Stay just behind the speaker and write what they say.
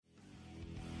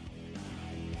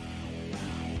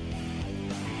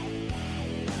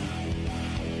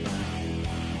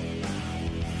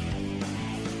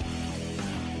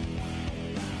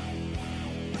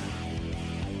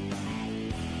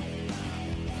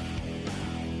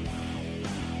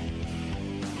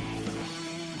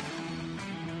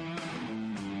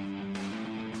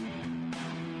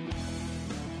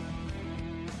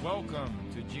Welcome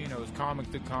to Genos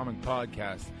Comic to Comic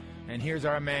Podcast. And here's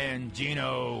our man,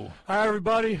 Geno. Hi,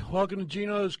 everybody. Welcome to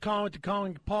Geno's Comic to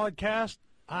Comic Podcast.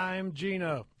 I'm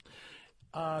Geno.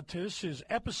 This is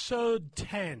episode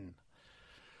 10.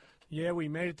 Yeah, we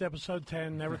made it to episode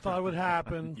 10. Never thought it would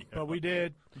happen, but we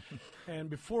did. And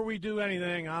before we do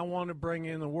anything, I want to bring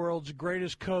in the world's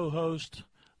greatest co-host,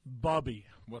 Bubby.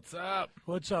 What's up?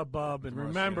 What's up, Bub? And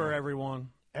remember, everyone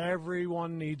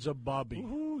needs a Bubby.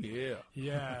 Ooh, yeah.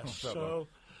 Yeah, so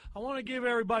I want to give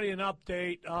everybody an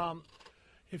update.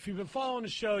 If you've been following the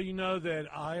show, you know that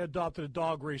I adopted a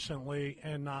dog recently,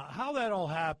 and how that all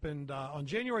happened, on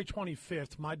January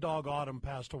 25th, my dog Autumn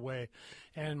passed away,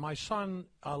 and my son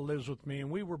lives with me, and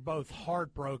we were both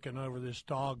heartbroken over this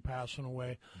dog passing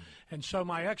away. And so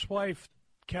my ex-wife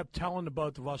kept telling the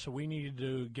both of us that we needed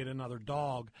to get another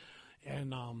dog,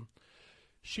 and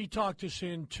she talked us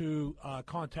into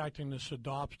contacting this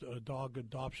dog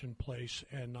adoption place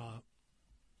and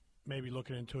maybe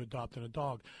looking into adopting a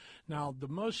dog. Now, the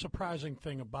most surprising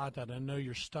thing about that, I know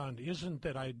you're stunned, isn't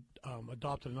that I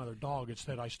adopted another dog. It's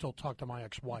that I still talk to my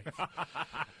ex-wife.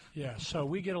 Yeah, so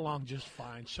we get along just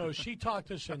fine. So she talked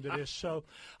us into this. So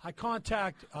I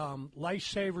contact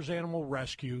Lifesavers Animal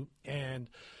Rescue, and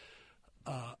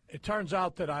it turns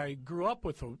out that I grew up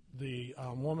with the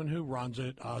woman who runs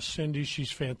it, Cindy.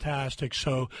 She's fantastic.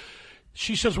 So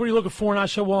she says, "What are you looking for?" And I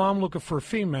said, "Well, I'm looking for a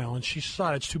female." And she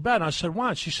said, "It's too bad." And I said, "Why?"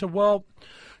 And she said, "Well,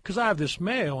 because I have this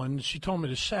male." And she told me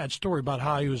this sad story about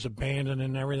how he was abandoned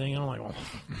and everything. And I'm like, "Well,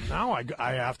 now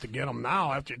I have to get him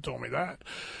now after you told me that."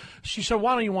 She said,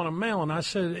 "Why don't you want a male?" And I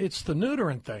said, "It's the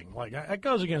neutering thing. Like, it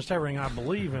goes against everything I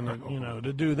believe in,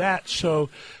 to do that." So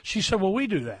she said, "Well, we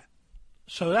do that.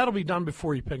 So that'll be done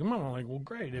before you pick him up." I'm like, "Well,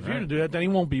 great. If you're going to do that, then he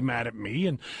won't be mad at me."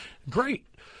 And great.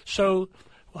 So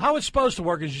how it's supposed to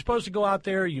work is you're supposed to go out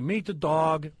there, you meet the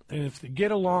dog, and if they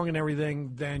get along and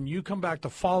everything, then you come back the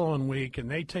following week,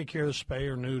 and they take care of the spay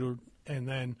or neuter, and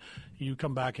then you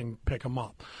come back and pick him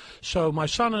up. So my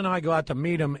son and I go out to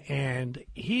meet him, and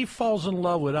he falls in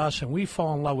love with us, and we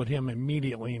fall in love with him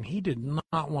immediately, and he did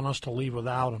not want us to leave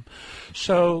without him.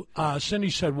 So Cindy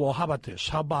said, "Well, how about this?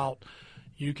 How about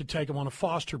you could take him on a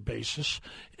foster basis,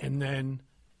 and then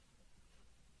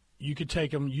you could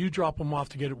take him, you drop him off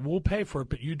to get it. We'll pay for it,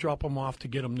 but you drop him off to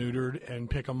get him neutered and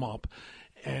pick him up."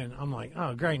 And I'm like,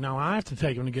 "Oh, great. Now I have to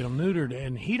take him to get him neutered."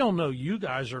 And he don't know you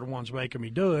guys are the ones making me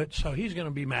do it, so he's going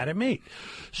to be mad at me.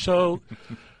 So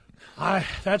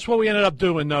that's what we ended up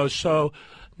doing, though. So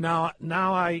now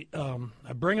I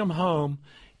bring him home,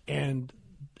 and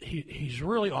he's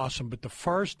really awesome. But the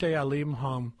first day I leave him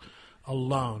home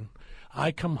alone,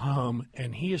 I come home,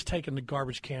 and he has taken the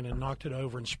garbage can and knocked it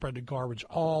over and spread the garbage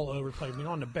all over the place. I mean,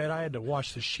 on the bed, I had to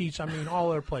wash the sheets. I mean, all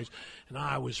over the place. And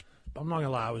I'm not going to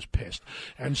lie, I was pissed.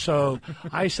 And so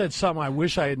I said something I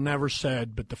wish I had never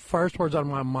said, but the first words out of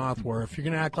my mouth were, "If you're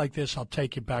going to act like this, I'll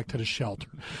take you back to the shelter."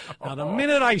 Now, the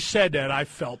minute I said that, I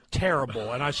felt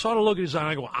terrible. And I sort of look at his eye, and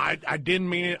I go, I didn't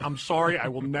mean it. I'm sorry. I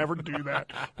will never do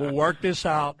that. We'll work this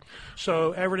out.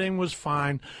 So everything was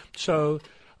fine. So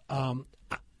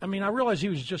I realized he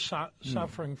was just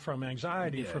suffering from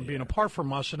anxiety from being apart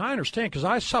from us, and I understand because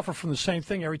I suffer from the same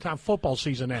thing every time football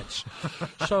season ends.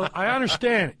 So I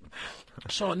understand it.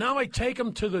 So now I take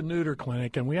him to the neuter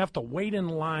clinic, and we have to wait in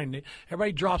line.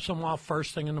 Everybody drops him off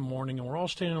first thing in the morning, and we're all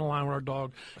standing in line with our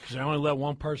dog because they only let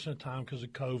one person at a time because of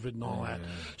COVID and all that.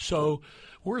 So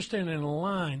we're standing in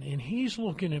line, and he's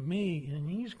looking at me, and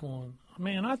he's going,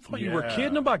 "Man, I thought you were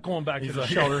kidding about going back to the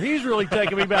shelter." He's really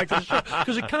taking me back to the shelter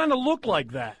because it kind of looked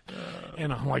like that.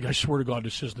 And I'm like, "I swear to God,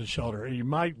 this isn't the shelter. You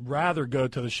might rather go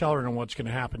to the shelter than what's going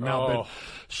to happen now." But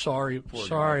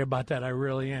sorry about that. I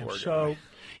really am. So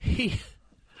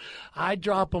I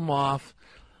drop him off.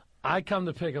 I come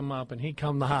to pick him up, and he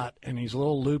come hot, and he's a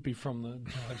little loopy from the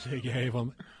drugs they gave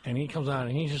him. And he comes out,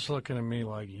 and he's just looking at me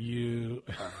like, "You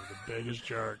are the biggest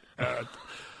jerk.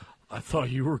 I thought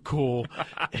you were cool,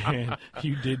 and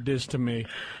you did this to me."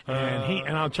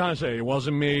 And I'm trying to say it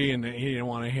wasn't me, and he didn't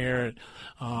want to hear it.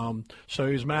 So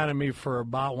he was mad at me for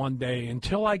about one day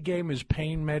until I gave him his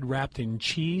pain med wrapped in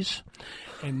cheese,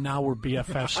 and now we're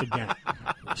BFFs again.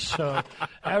 So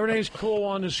everything's cool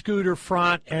on the scooter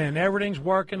front, and everything's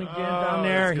working again down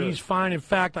there. He's fine. In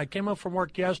fact, I came up from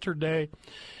work yesterday,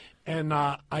 and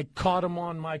I caught him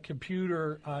on my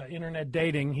computer, internet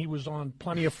dating. He was on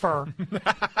Plenty of Fur,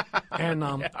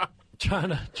 and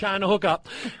trying to hook up.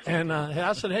 And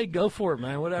I said, "Hey, go for it,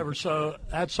 man, whatever." So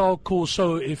that's all cool.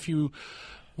 So if you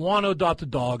want to adopt a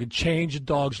dog and change a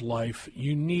dog's life,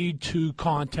 you need to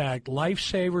contact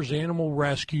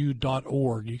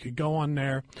lifesaversanimalrescue.org. You could go on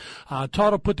there.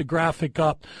 Todd will put the graphic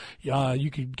up.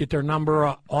 You could get their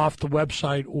number off the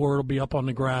website, or it'll be up on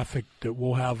the graphic that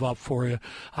we'll have up for you.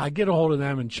 Get a hold of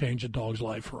them and change a dog's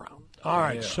life around. All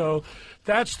right, so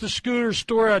that's the scooter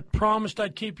story. I promised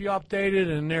I'd keep you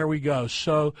updated, and there we go.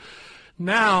 So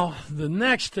now the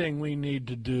next thing we need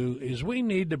to do is we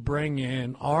need to bring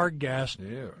in our guest.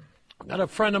 Yeah. Got a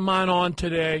friend of mine on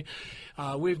today.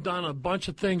 We've done a bunch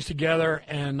of things together,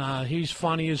 and he's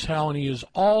funny as hell, and he's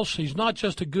not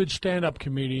just a good stand-up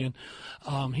comedian.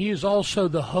 He is also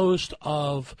the host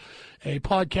of a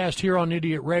podcast here on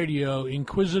Idiot Radio,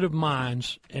 Inquisitive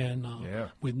Minds, and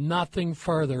with nothing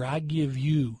further, I give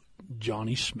you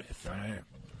Johnny Smith.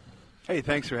 Hey,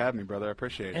 thanks for having me, brother. I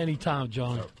appreciate it. Anytime,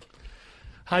 John.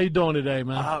 How you doing today,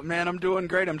 man? Man, I'm doing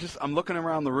great. I'm looking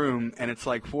around the room, and it's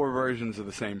like 4 versions of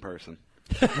the same person.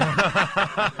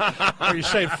 Are you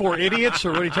saying 4 idiots,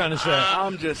 or what are you trying to say?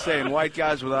 I'm just saying white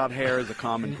guys without hair is a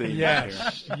common theme.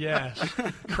 Yes.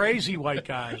 Crazy white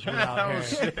guys without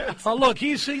hair. Oh, look,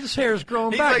 his hair's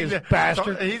growing back, this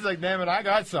bastard. He's like, damn it, I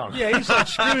got some. Yeah, he's like,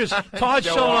 screw this. Todd's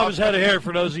showing off his head of hair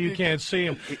for those of you who can't see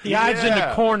him. He hides in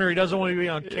the corner. He doesn't want to be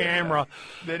on camera.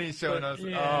 Then he's showing us.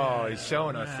 He's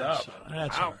showing us up.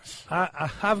 That's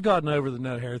I've gotten over the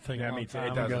no hair thing. Yeah, me too.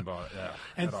 It doesn't bother.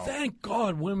 And thank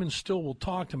God women still will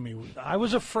talk to me. I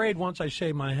was afraid once I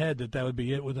shaved my head that would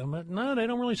be it with them. But no, they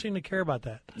don't really seem to care about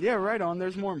that. Yeah, right on.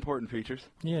 There's more important features.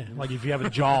 Yeah, like if you have a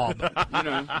job.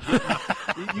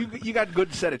 You got a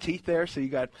good set of teeth there, so you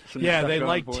got some stuff they going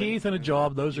like for teeth and a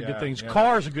job. Those are good things. Yeah.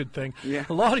 Cars are a good thing. Yeah.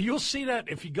 You'll see that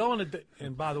if you go on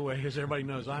and by the way, as everybody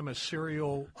knows, I'm a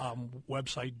serial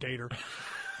website dater.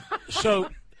 So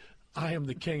I am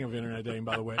the king of internet dating,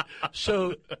 by the way.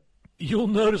 So you'll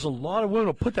notice a lot of women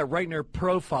will put that right in their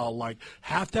profile, like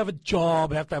have to have a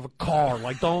job, have to have a car,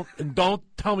 like don't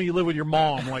tell me you live with your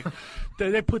mom, like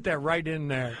they put that right in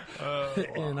there,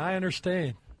 and I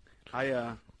understand.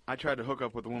 I tried to hook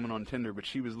up with a woman on Tinder, but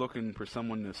she was looking for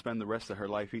someone to spend the rest of her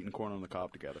life eating corn on the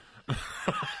cob together.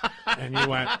 And you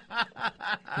went,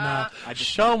 no.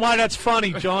 Show them why that's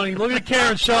funny, Johnny. Look at the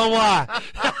camera and show them why.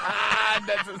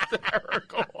 That's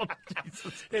hysterical.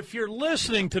 Jesus. If you're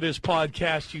listening to this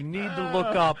podcast, you need to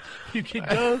look up. You can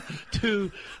go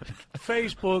to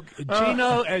Facebook,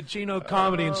 Geno at Geno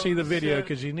Comedy, and see the video,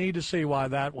 because you need to see why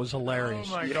that was hilarious.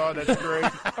 Oh, my God, that's great.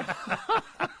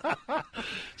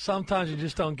 Sometimes you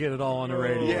just don't get it all on the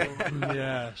radio. Yeah.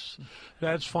 Yes,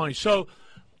 that's funny. So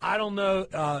I don't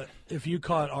know if you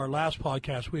caught our last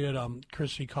podcast. We had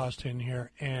Chrissy Costa in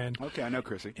here, and okay, I know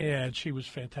Chrissy. And she was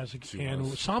fantastic.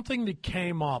 Something that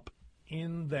came up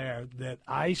in there that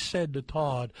I said to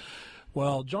Todd,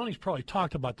 well, Johnny's probably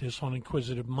talked about this on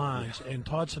Inquisitive Minds, and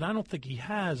Todd said, I don't think he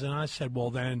has. And I said,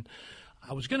 well, then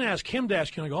I was going to ask him to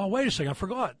ask you, and I go, oh, wait a second, I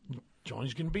forgot.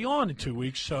 Johnny's going to be on in 2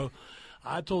 weeks, so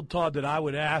I told Todd that I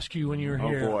would ask you when you're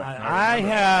here. Boy.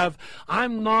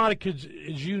 I'm not as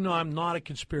you know, I'm not a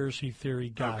conspiracy theory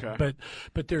guy, okay.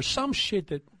 but there's some shit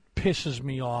that pisses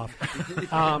me off.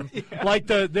 Like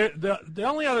the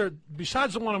only other,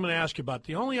 besides the one I'm going to ask you about,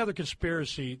 the only other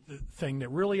conspiracy thing that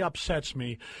really upsets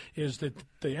me is that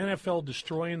the NFL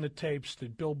destroying the tapes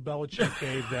that Bill Belichick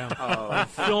gave them,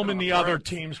 filming the other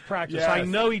team's practice. Yes. I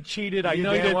know he cheated. I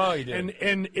know he did. Well he did.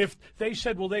 And if they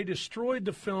said, well, they destroyed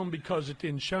the film because it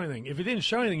didn't show anything. If it didn't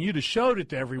show anything, you'd have showed it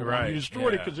to everyone. Right. You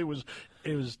destroyed it because it was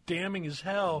damning as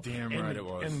hell. Damn right it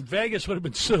was. And Vegas would have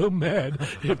been so mad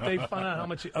if they found out how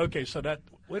much. Okay, so that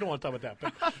we don't want to talk about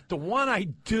that. But the one I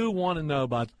do want to know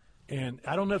about, and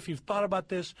I don't know if you've thought about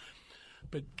this,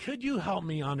 but could you help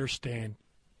me understand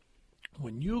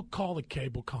when you call the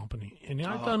cable company, and it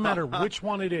doesn't matter which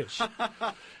one it is.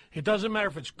 It doesn't matter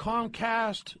if it's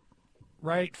Comcast,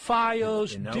 right,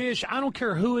 Fios, Dish. I don't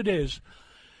care who it is.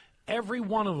 Every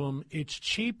one of them, it's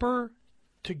cheaper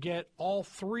to get all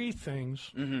 3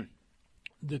 things,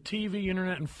 the TV,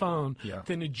 internet, and phone,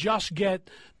 than to just get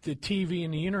the TV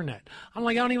and the internet. I'm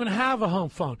like, I don't even have a home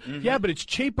phone. Yeah, but it's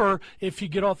cheaper if you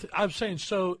get all I'm saying,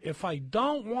 so if I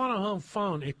don't want a home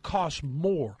phone, it costs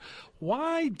more.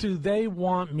 Why do they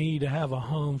want me to have a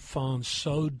home phone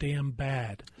so damn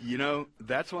bad? You know,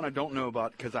 that's one I don't know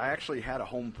about, because I actually had a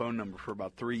home phone number for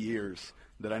about 3 years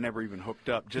that I never even hooked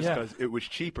up, just because it was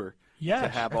cheaper. Yes, to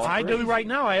have all I 3. do right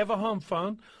now. I have a home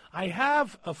phone. I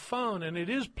have a phone, and it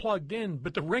is plugged in,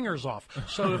 but the ringer's off.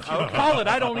 So if you call it,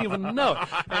 I don't even know.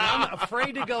 And I'm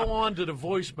afraid to go on to the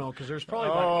voicemail because there's probably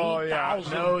about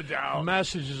 8,000 no doubt.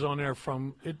 messages on there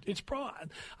from it. It's probably.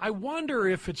 I wonder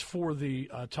if it's for the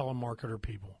telemarketer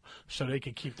people, so they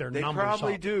can keep their They numbers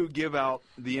probably up. do give out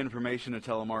the information to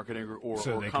telemarketing or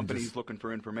So they can companies just- looking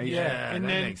for information. Yeah, and that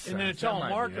then makes and then a sense. That might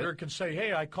be telemarketer it. can say,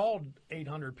 "Hey, I called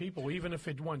 800 people," even if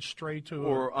it went straight to.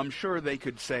 Or I'm sure they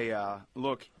could say,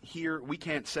 look, here, we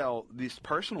can't sell this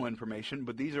personal information,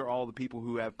 but these are all the people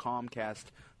who have Comcast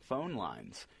phone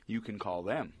lines. You can call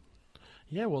them.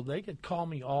 Yeah, well, they could call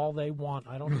me all they want.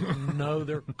 I don't even know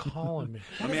they're calling me.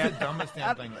 I mean, That's the dumbest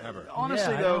damn thing ever.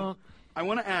 honestly, Yeah, I though, don't- I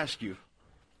want to ask you,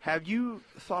 have you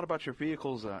thought about your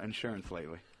vehicle's insurance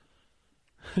lately?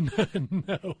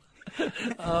 No.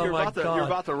 Oh you're, my about to, God. you're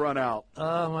about to run out.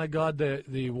 Oh my God,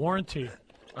 the warranty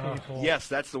people. Yes,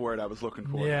 that's the word I was looking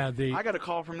for. Yeah, I got a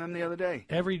call from them the other day.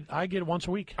 I get it once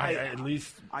a week. At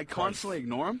least I constantly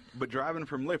ignore them, but driving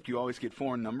from Lyft, you always get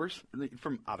foreign numbers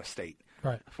from out of state.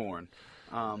 Right. Foreign.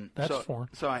 That's foreign.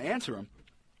 So I answer them.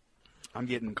 I'm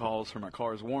getting calls for my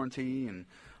car's warranty and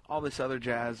all this other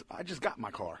jazz. I just got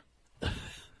my car.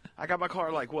 I got my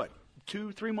car like, what,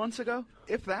 2-3 months ago,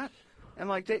 if that? And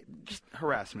like they just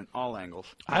harassment, all angles.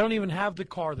 I don't even have the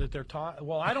car that they're talking.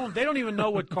 Well, I don't. They don't even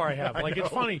know what car I have. Like it's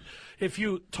funny if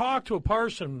you talk to a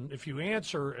person, if you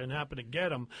answer and happen to get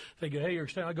them, they go, "Hey, you're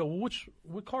extended." I go, "Well,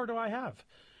 what car do I have?"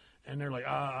 And they're like,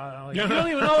 you don't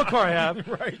even know what car I have.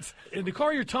 Right. And the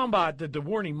car you're talking about that the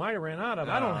warranty might have ran out of,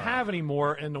 I don't have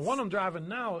anymore. And the one I'm driving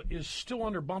now is still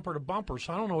under bumper to bumper,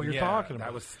 so I don't know what you're talking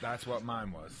about. That's what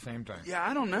mine was. Same thing. Yeah,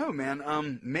 I don't know,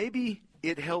 man. Maybe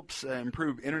it helps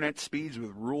improve internet speeds with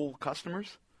rural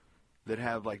customers that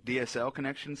have like DSL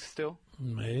connections still.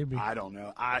 Maybe. I don't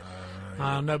know. I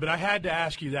don't know, but I had to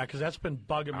ask you that because that's been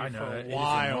bugging I me know, for it a is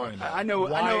while. annoying. I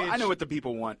know what the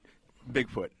people want.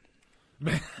 Bigfoot.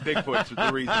 Bigfoot's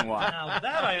the reason why. Now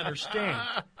that I understand,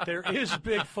 there is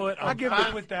Bigfoot. I'm give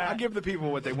fine with that. I give the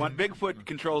people what they want. Bigfoot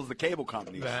controls the cable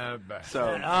companies. So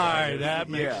all right, that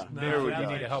makes yeah, no, there we that go. You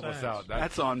need makes to help us sense. out.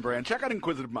 that's on brand. Check out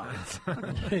Inquisitive Minds.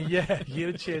 Yeah, get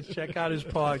a chance. Check out his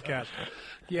podcast.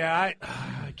 Yeah,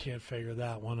 I can't figure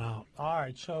that one out. All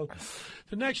right, so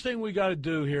the next thing we got to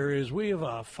do here is we have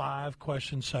a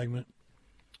 5-question segment.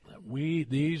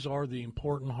 These are the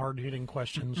important, hard-hitting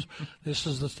questions. This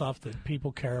is the stuff that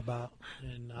people care about,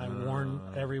 and I warn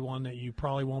everyone that you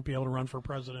probably won't be able to run for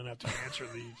president after you answer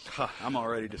these. I'm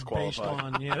already Based disqualified.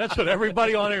 on, that's what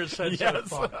everybody on here said so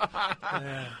far.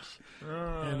 Yes.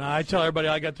 And I tell everybody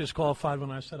I got disqualified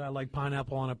when I said I like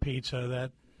pineapple on a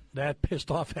pizza. That pissed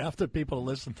off half the people who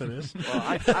listen to this. Well,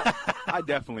 I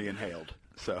definitely inhaled.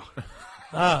 So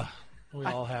We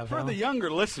all have. for huh? the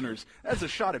younger listeners, that's a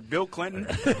shot at Bill Clinton,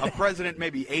 a president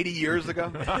maybe 80 years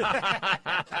ago.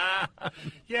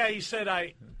 Yeah, he said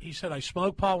I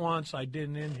smoked pot once. I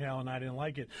didn't inhale and I didn't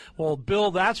like it. Well,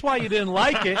 Bill, that's why you didn't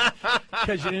like it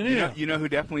because you didn't inhale. You know who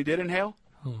definitely did inhale?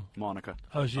 Monica.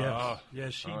 Oh yes,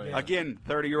 yes she did. Again,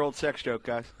 30-year-old sex joke,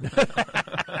 guys.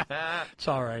 It's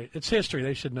all right. It's history.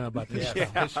 They should know about this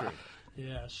stuff. History.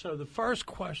 Yeah. So the first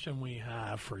question we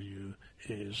have for you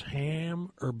is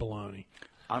ham or bologna?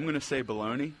 I'm going to say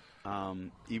bologna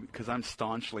because I'm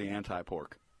staunchly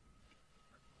anti-pork.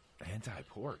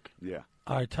 Anti-pork. Yeah.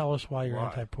 All right. Tell us why you're Why?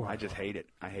 anti-pork. I just hate it.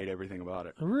 I hate everything about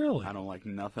it. Really? I don't like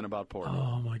nothing about pork.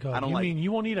 Oh my God! I don't you like- mean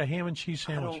you won't eat a ham and cheese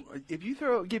I sandwich? don't, if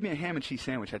you give me a ham and cheese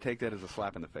sandwich, I take that as a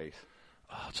slap in the face.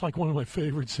 Oh, it's like one of my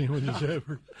favorite sandwiches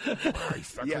ever.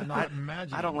 Christ, I could not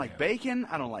imagine. I don't like that. bacon.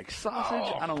 I don't like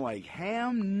sausage. Oh. I don't like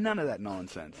ham. None of that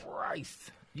nonsense.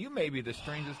 Christ, you may be the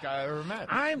strangest guy I ever met.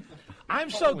 I'm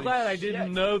so Holy glad I shit.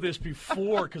 didn't know this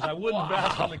before because I wouldn't have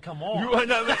asked him to come on.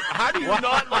 How do you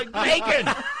not like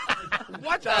bacon?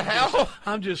 What the hell?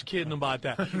 I'm just kidding about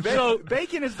that. So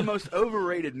Bacon is the most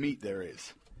overrated meat there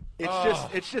is.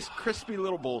 It's just crispy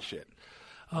little bullshit.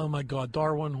 oh my God,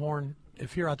 Darwin Horn,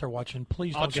 if you're out there watching,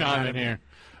 please don't I'll get chime mad in at me. here.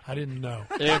 I didn't know.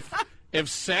 If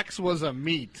sex was a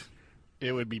meat,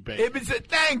 it would be bacon. It was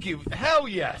thank you. Hell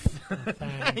yes.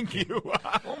 Thank you.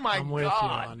 Oh my I'm with you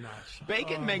God. on that.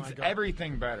 Bacon Oh, makes my God.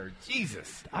 everything better.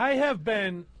 Jesus. I have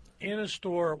been in a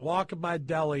store, walking by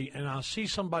deli, and I'll see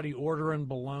somebody ordering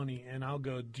bologna, and I'll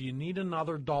go, "Do you need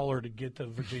another $1 to get the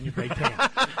Virginia baked ham?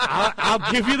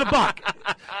 I'll give you the buck."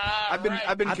 I've been I'll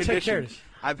take care of conditioned. this.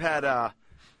 I've had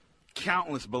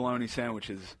countless bologna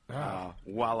sandwiches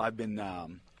while I've been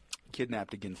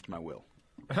kidnapped against my will.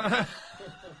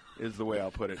 Is the way I'll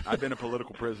put it. I've been a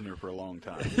political prisoner for a long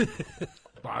time.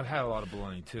 Well, I've had a lot of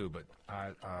bologna too, but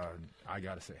I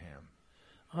gotta say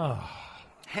ham.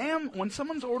 Ham, when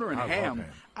someone's ordering I love ham,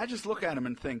 ham. I just look at them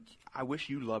and think, I wish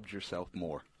you loved yourself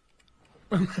more.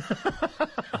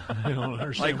 I don't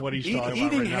understand what he's talking about.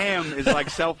 Eating right now. ham is like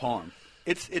self-harm.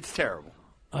 It's terrible.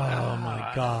 Oh,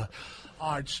 my God.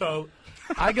 All right, so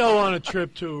I go on a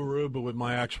trip to Aruba with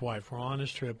my ex-wife. We're on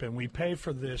this trip, and we pay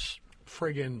for this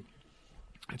friggin'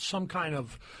 it's some kind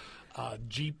of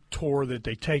Jeep tour that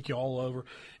they take you all over.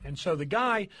 And so the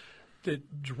guy that's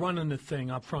running the thing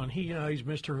up front, he's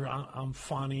Mr. I'm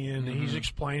funny, and he's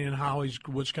explaining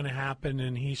what's going to happen,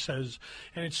 and he says,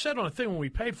 and it said on a thing when we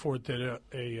paid for it that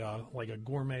like a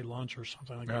gourmet lunch or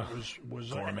something like that was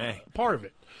Gourmet. part of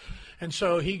it. And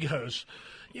so he goes,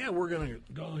 yeah, we're going to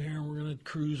go here, and we're going to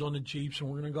cruise on the Jeeps, and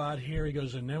we're going to go out here. He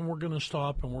goes, and then we're going to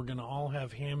stop, and we're going to all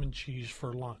have ham and cheese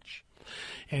for lunch.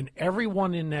 And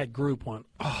everyone in that group went,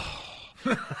 oh.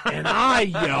 And I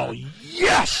yell,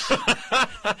 yes!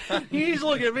 He's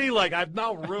looking at me like I've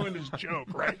now ruined his joke,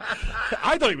 right?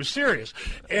 I thought he was serious.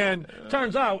 And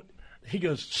turns out, he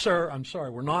goes, sir, I'm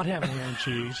sorry, we're not having ham and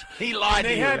cheese. He lied And to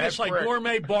they you. had that this like prick.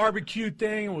 gourmet barbecue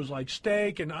thing. It was like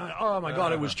steak, and oh my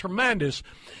God, it was tremendous.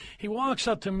 He walks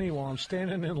up to me while I'm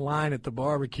standing in line at the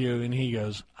barbecue, and he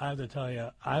goes, I have to tell you,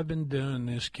 I've been doing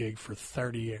this gig for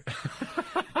 30 years.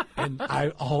 And I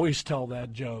always tell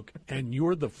that joke. And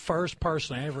you're the first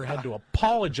person I ever had to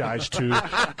apologize to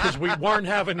because we weren't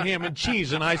having ham and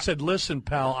cheese. And I said, listen,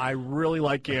 pal, I really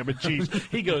like ham and cheese.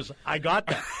 He goes, I got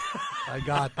that. I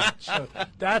got that. So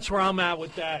that's where I'm at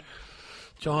with that.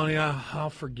 Johnny, I'll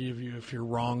forgive you if you're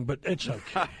wrong, but it's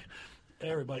okay.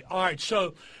 Everybody. All right,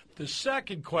 so the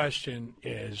second question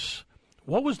is,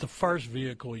 what was the first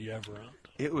vehicle you ever owned?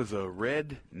 It was a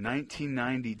red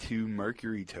 1992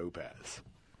 Mercury Topaz,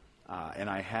 and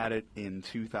I had it in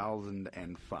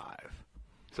 2005.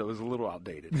 So it was a little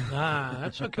outdated.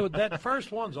 That's okay. That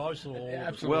first one's always a little old.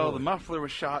 Absolutely. Well, the muffler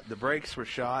was shot, the brakes were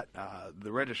shot,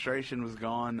 the registration was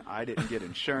gone, I didn't get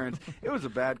insurance. It was a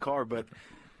bad car, but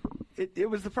it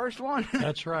was the first one.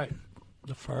 That's right.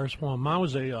 The first one. Mine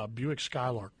was a Buick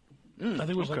Skylark. I think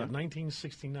it was like a okay.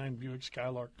 1969 Buick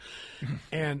Skylark.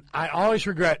 And I always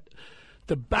regret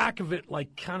the back of it,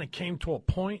 like, kind of came to a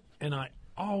point, and I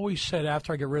always said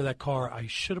after I get rid of that car, I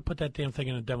should have put that damn thing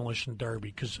in a demolition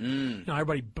derby because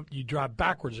everybody, you drive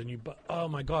backwards and oh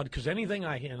my God, because anything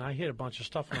I hit, and I hit a bunch of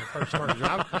stuff when I first started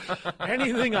driving,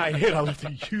 anything I hit, I left a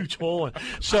huge hole in.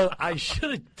 So I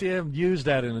should have damn used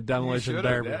that in a demolition should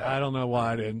have, derby. yeah. I don't know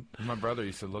why I didn't. My brother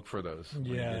used to look for those. when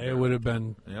he Yeah, did it that. would have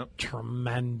been Yep.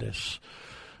 tremendous.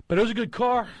 But it was a good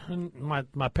car, and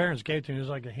my parents gave it to me. It was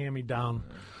like a hand-me-down.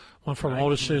 One from my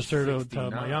oldest sister to my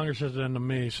 1969. younger sister and to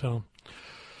me. So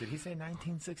Did he say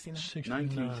 1969?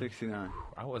 1969.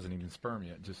 I wasn't even sperm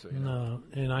yet, just so you know. No,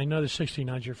 and I know the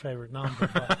 69's your favorite number,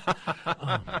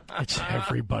 but it's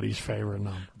everybody's favorite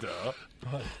number. Duh.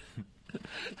 But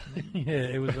yeah,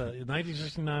 it was a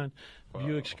 1969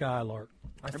 Buick Skylark.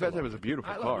 I bet that was a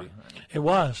beautiful I love car. you. It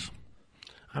was.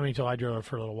 I mean, until I drove it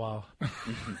for a little while.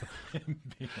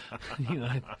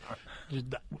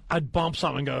 I'd bump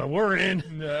something and go, we're in.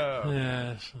 No.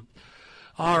 Yes.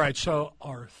 All right, so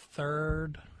our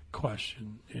third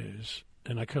question is,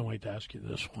 and I couldn't wait to ask you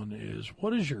this one, is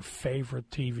what is your favorite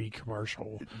TV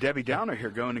commercial? Debbie Downer here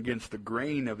going against the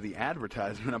grain of the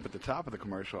advertisement up at the top of the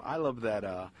commercial. I love that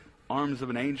Arms of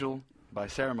an Angel by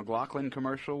Sarah McLachlan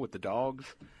commercial with the dogs,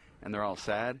 and they're all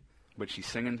sad, but she's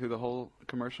singing through the whole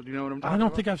commercial. Do you know what I'm talking I about?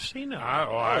 don't think I've seen that.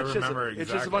 I It's just remember It's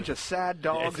just a exactly. bunch of sad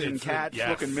dogs It's- and it's- cats yes.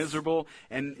 looking miserable,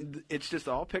 and it's just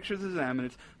all pictures of them, and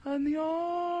it's in the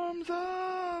arms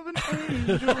of an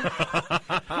angel,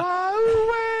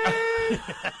 fly away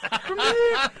from me.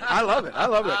 I love it. I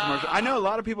love that commercial. I know a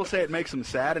lot of people say it makes them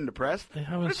sad and depressed, I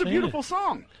haven't but it's a seen beautiful it.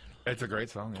 song. It's a great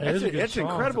song. It is a good It's song.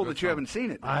 incredible It's a good that you song. haven't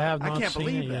seen it. I have not I can't seen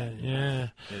believe it that. yet.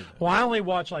 Yeah. Well, I only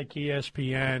watch like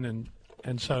ESPN,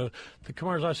 and so the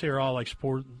commercials I see are all like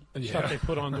sport stuff they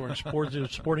put on during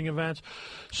sporting events.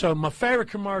 So my favorite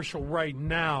commercial right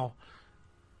now,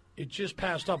 it just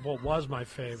passed up what was my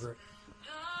favorite.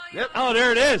 Yep. Oh,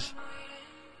 there it is.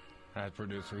 That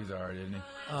producer, he's all right, isn't he?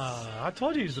 I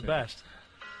told you he's the best.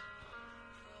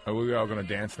 Are we all going to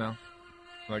dance now?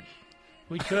 Like,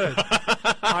 We could.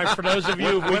 All right, for those of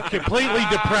you we're completely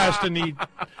depressed and the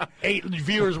 8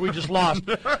 viewers we just lost.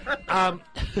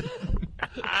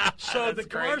 So the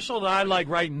commercial that I like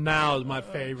right now is my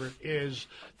favorite is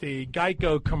the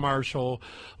Geico commercial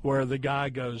where the guy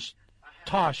goes,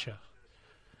 Tasha,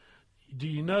 do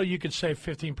you know you could save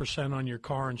 15% on your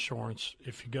car insurance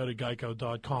if you go to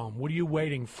geico.com? What are you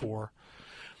waiting for?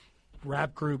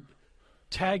 Rap group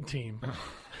tag team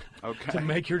Okay. to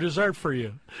make your dessert for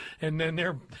you. And then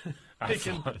they're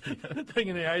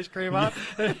taking the ice cream out.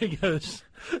 And he goes,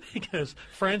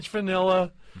 French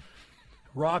vanilla,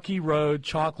 Rocky Road,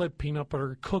 chocolate peanut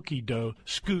butter cookie dough,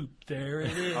 scoop. There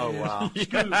it is. Oh, wow.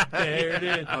 Scoop. There it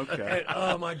is. Okay. And,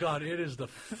 oh my God, it is the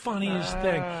funniest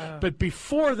thing. But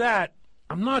before that,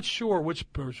 I'm not sure which.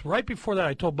 Right before that,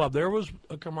 I told Bob there was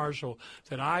a commercial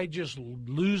that I just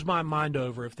lose my mind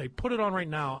over. If they put it on right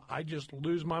now, I just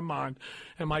lose my mind.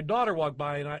 And my daughter walked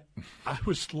by, and I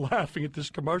was laughing at this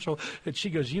commercial. And she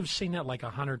goes, "You've seen that like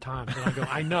 100 times." And I go,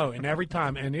 "I know." And every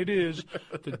time, and it is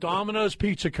the Domino's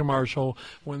pizza commercial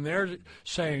when they're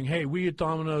saying, "Hey, we at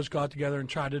Domino's got together and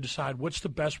tried to decide what's the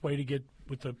best way to get."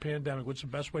 With the pandemic, what's the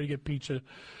best way to get pizza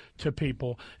to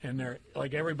people? And they're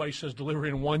like, everybody says delivery,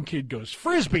 and one kid goes,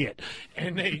 "Frisbee it."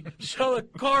 And they show a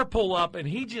car pull up, and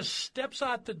he just steps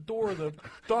out the door of the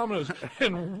Domino's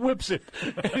and whips it.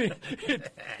 And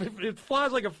it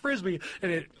flies like a Frisbee,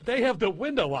 and they have the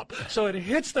window up. So it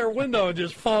hits their window and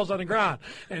just falls on the ground.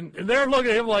 And they're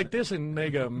looking at him like this, and they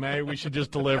go, "May, we should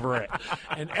just deliver it."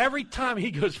 And every time he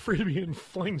goes Frisbee and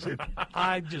flings it,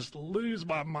 I just lose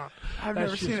my mind. I've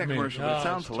never seen that commercial, but it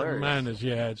sounds hilarious. Tremendous,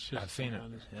 yeah. It's just I've seen it.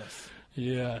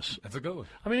 Yes. That's a good one.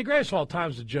 I mean, the greatest of all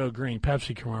time is the Joe Green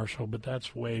Pepsi commercial, but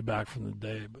that's way back from the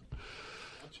day. But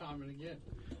I'll chime in again.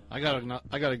 I got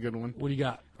a good one. what do you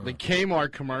got? The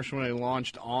Kmart commercial when they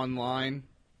launched online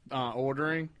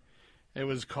ordering, it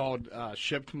was called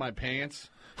 "Shipped My Pants."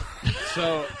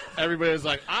 So everybody was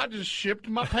like, "I just shipped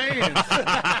my pants."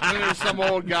 And there's some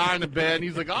old guy in the bed, and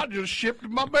he's like, "I just shipped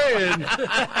my bed."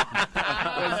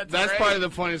 That's probably the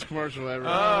funniest commercial ever.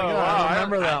 I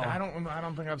remember that one. I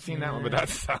don't think I've seen that one, but that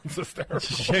sounds hysterical.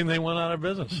 It's a shame they went out of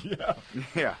business.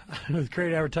 Yeah. With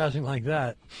great advertising like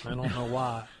that, I don't know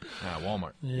why.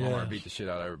 Walmart. Yeah. Walmart beat the shit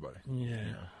out of everybody. Yeah.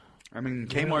 I mean,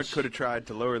 Kmart could have tried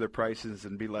to lower their prices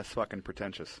and be less fucking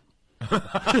pretentious.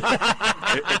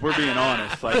 If we're being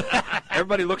honest, like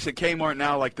everybody looks at Kmart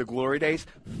now like the glory days.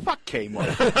 Fuck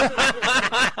Kmart.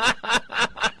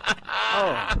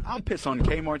 Oh, I'll piss on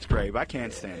Kmart's grave. I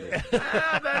can't stand it.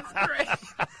 That's great.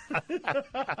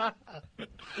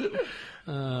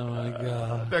 Oh my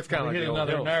God. That's kind of like hit the old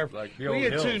another hills, nerve. like the We old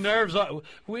hit hills. two nerves.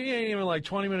 We ain't even like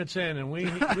 20 minutes in, and we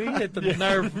hit the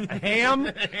nerve ham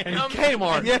and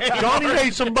Kmart. Johnny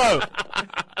hates them both.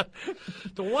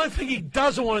 The one thing he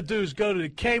doesn't want to do is go to the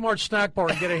Kmart snack bar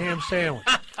and get a ham sandwich.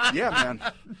 Yeah, man.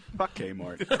 Fuck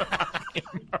Kmart.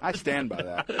 I stand by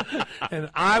that. And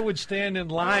I would stand in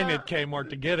line at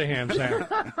Kmart to get a ham sandwich.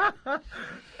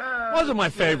 Wasn't my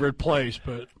favorite place,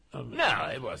 but No,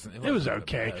 it wasn't. it was wasn't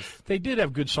the okay. best. They did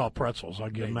have good soft pretzels. I'll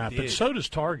give them that. But did. so does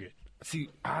Target. See,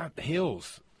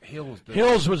 Hills.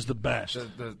 Hills was the best.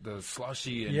 The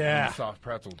slushy and, Yeah. and soft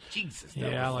pretzel. Jesus. that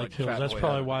Yeah, I was like Hills. Fat That's Boy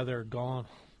probably heaven. why they're gone.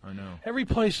 I know. Every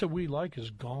place that we like is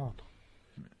gone.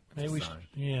 Maybe a we, sign.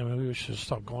 maybe we should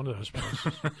stop going to those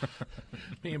places.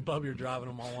 Me and Bubby are driving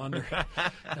them all under.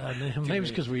 Maybe it's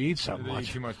because we eat so They eat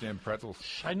much. too much damn pretzels.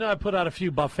 I know I put out a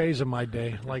few buffets in my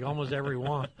day, like almost every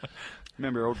one.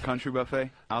 Remember Old Country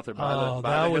Buffet out there by Oh, the by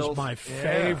that the was hills? my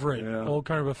favorite. Yeah. Old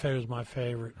Country Buffet was my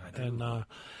favorite. And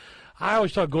I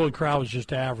always thought Golden Corral was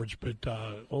just average, but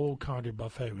Old Country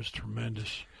Buffet was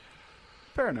tremendous.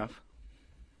 Fair enough.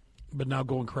 But now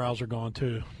Golden Corrals are gone,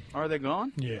 too. Are they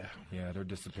gone? Yeah. Yeah, they're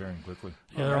disappearing quickly.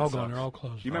 Yeah, they're that all sucks. gone. They're all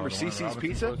closed. You remember The one in CC's Robinson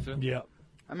Pizza? close to? Yeah.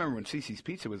 I remember when CC's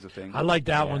Pizza was a thing. I like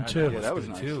that one, too. Yeah, that was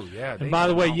nice. too. Yeah. And by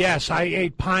the way, yes, I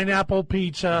ate pineapple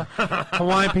pizza,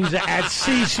 Hawaiian pizza at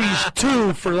CC's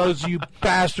too. For those of you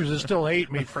bastards that still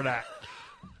hate me for that,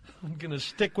 I'm gonna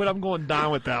stick with. I'm going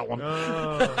down with that one.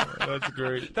 That's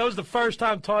great. That was the first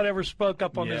time Todd ever spoke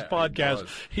up on this Yeah, it podcast. was.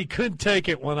 He couldn't take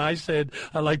it when I said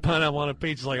I like pineapple on a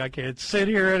pizza. He's like, I can't sit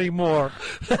here anymore.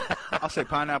 I'll say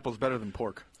pineapple's better than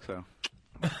pork. So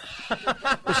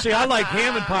Well, see, I like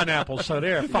ham and pineapple, so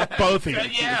there. Fuck both of you.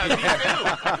 Yeah, me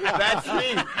too. That's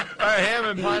me. Ham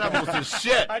and pineapple's the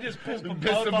shit. I just pissed them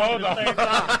Pissed both them off both at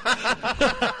the same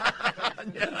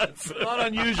time. Yes. Not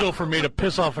unusual for me to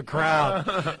piss off a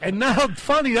crowd. And now,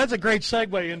 funny, that's a great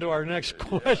segue into our next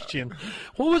question.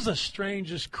 What was the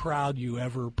strangest crowd you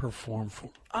ever performed for?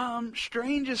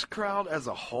 strangest crowd as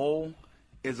a whole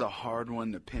is a hard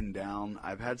one to pin down.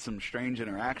 I've had some strange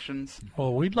interactions.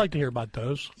 Well, we'd like to hear about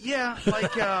those. Yeah,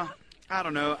 like I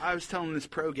don't know. I was telling this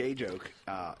pro gay joke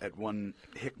at one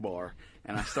hick bar,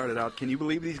 and I started out, "Can you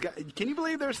believe these guys? Can you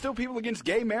believe there's still people against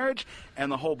gay marriage?"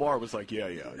 And the whole bar was like, "Yeah,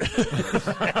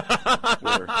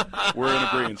 we're in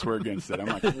agreement. We're against it." I'm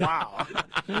like, "Wow."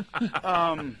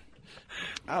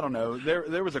 I don't know.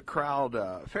 There was a crowd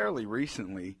fairly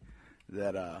recently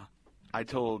that I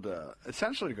told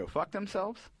essentially to go fuck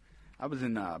themselves. I was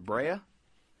in Brea,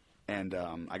 And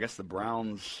I guess the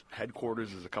Browns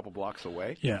headquarters is a couple blocks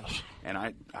away. Yes. And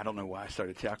I don't know why I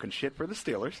started talking shit for the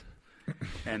Steelers.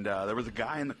 And there was a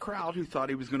guy in the crowd who thought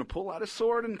he was going to pull out his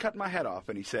sword and cut my head off.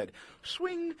 And he said,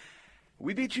 "Swing,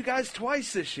 we beat you guys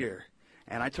twice this year."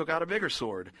 And I took out a bigger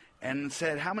sword and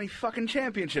said, "How many fucking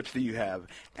championships do you have?"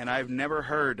 And I've never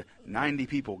heard 90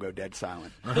 people go dead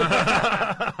silent. I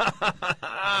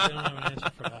don't have an answer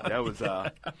for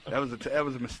that. That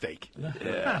was a mistake.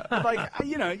 Yeah. Like,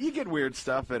 you get weird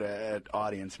stuff at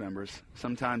audience members.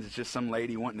 Sometimes it's just some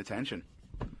lady wanting attention.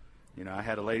 I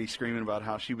had a lady screaming about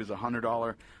how she was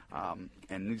 $100,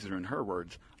 and these are in her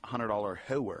words, $100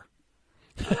 hoer.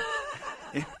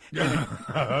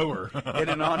 In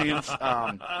an audience,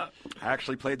 I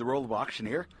actually played the role of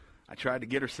auctioneer. I tried to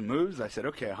get her some moves. I said,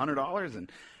 "Okay, $100,"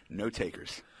 and no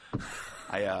takers.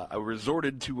 I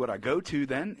resorted to what I go to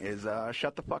then is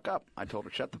shut the fuck up. I told her,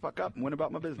 shut the fuck up and went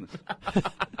about my business.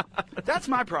 That's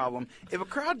my problem. If a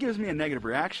crowd gives me a negative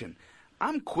reaction,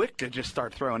 I'm quick to just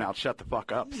start throwing out shut the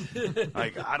fuck ups.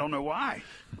 Like, I don't know why.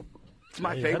 It's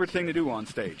my favorite thing to do on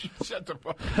stage. Shut the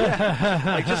fuck up. Yeah.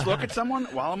 Like, just look at someone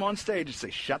while I'm on stage and say,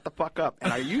 shut the fuck up.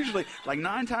 And I usually, like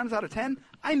 9 times out of 10,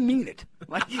 I mean it.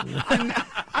 Like,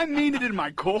 I mean it in my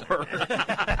core.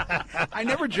 I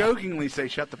never jokingly say,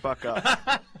 shut the fuck up.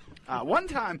 One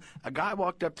time, a guy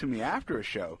walked up to me after a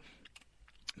show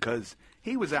because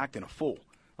he was acting a fool.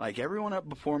 Like, everyone up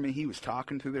before me, he was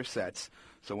talking through their sets.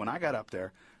 So when I got up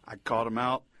there, I called him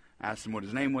out, asked him what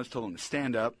his name was, told him to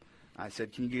stand up. I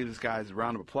said, "Can you give this guy a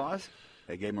round of applause?"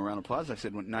 They gave him a round of applause. I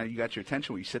said, "Well, now you got your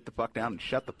attention. Will you sit the fuck down and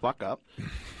shut the fuck up?"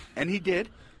 And he did.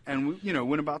 And we,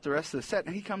 went about the rest of the set.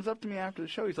 And he comes up to me after the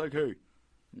show. He's like,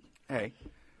 hey,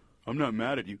 I'm not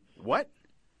mad at you. What?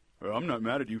 Well, I'm not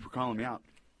mad at you for calling me out.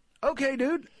 Okay,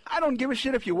 dude, I don't give a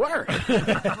shit if you were.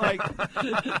 Like,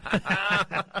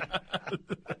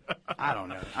 I don't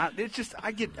know. It's just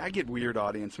I get weird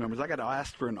audience members. I got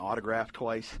asked for an autograph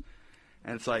twice,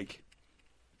 and it's like,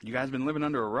 you guys been living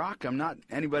under a rock? I'm not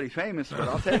anybody famous, but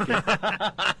I'll take it.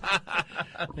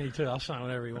 Me too. I'll sign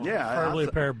whatever you want. Yeah, Probably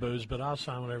a pair of boobs, but I'll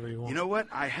sign whatever you want. You know what?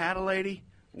 I had a lady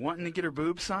wanting to get her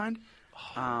boobs signed,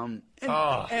 and That's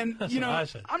what I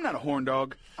said. I'm not a horn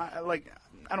dog.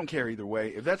 I don't care either way.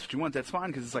 If that's what you want, that's fine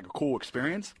because it's like a cool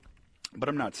experience. But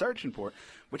I'm not searching for it.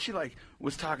 But she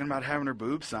was talking about having her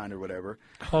boobs signed or whatever.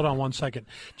 Hold on one second.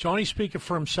 Johnny's speaking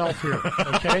for himself here,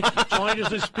 okay? Johnny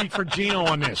doesn't speak for Gino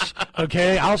on this,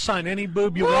 okay? I'll sign any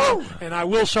boob you want, and I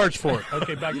will search for it.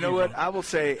 Okay, back to you. You know what? I will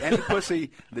say any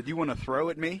pussy that you want to throw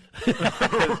at me,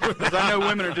 because I know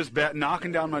women are just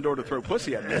knocking down my door to throw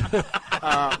pussy at me.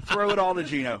 Throw it all to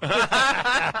Gino.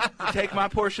 Take my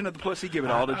portion of the pussy, give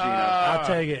it all to Gino. I'll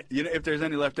take it. If there's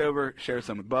any left over, share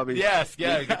some with Bubby. Yes,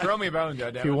 yeah. You can throw me a bone,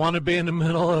 goddammit. If you want to be in the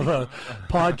middle of a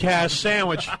podcast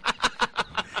sandwich,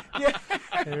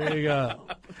 there you go.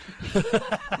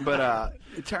 But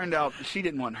it turned out she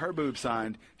didn't want her boob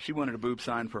signed. She wanted a boob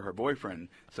signed for her boyfriend.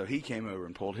 So he came over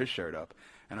and pulled his shirt up.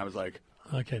 And I was like,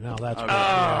 okay, now that's okay.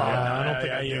 I don't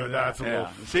think I knew that. That's a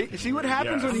little. See what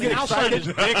happens when you I get mean, I'll sign excited?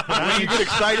 his dick, but When you get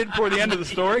excited for the end of the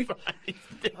story?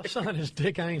 I'll sign his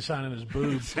dick. I ain't signing his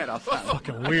boobs. Said I'll sign it.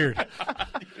 Fucking weird.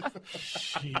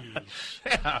 Jeez.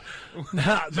 Yeah.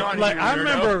 Now, Johnny, like, you I weirdo.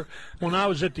 remember when I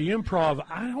was at the Improv.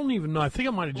 I don't even know. I think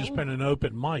it might have just been an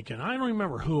open mic, and I don't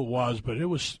remember who it was, but it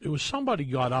was somebody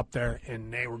got up there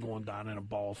and they were going down in a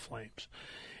ball of flames.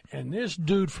 And this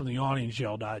dude from the audience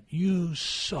yelled out, "You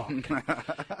suck."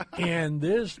 And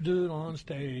this dude on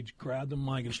stage grabbed the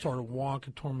mic and started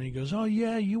walking toward me. He goes, "Oh,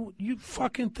 yeah, you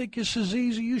fucking think this is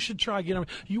easy? You should try getting up.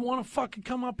 You want to fucking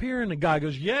come up here?" And the guy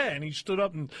goes, "Yeah." And he stood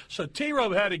up, and so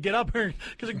T-Rob had to get up here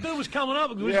because the dude was coming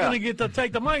up and was going to get to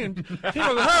take the mic. And T-Rob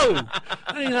goes, "Oh,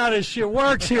 that ain't how this shit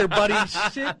works here, buddy.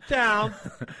 Sit down.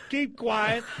 Keep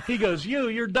quiet." He goes,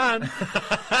 "You're done."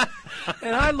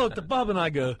 And I looked at Bub and I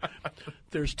go,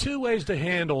 there's two ways to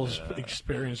handle an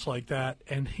experience like that,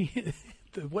 and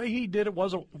the way he did it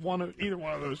wasn't either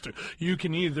one of those two. You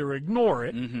can either ignore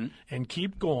it and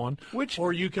keep going,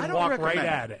 or you can walk right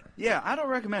at it. Yeah, I don't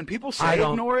recommend. People say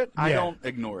ignore it. I don't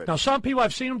ignore it. Now, some people,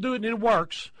 I've seen them do it, and it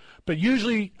works, but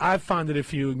usually I find that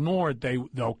if you ignore it,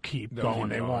 they'll keep going.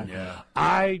 They won't. Yeah.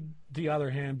 The other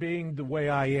hand, being the way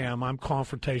I am, I'm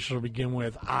confrontational to begin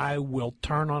with. I will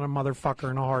turn on a motherfucker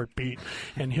in a heartbeat,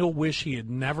 and he'll wish he had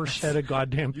never said a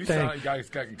goddamn You thing. sound like you guys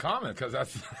can comment because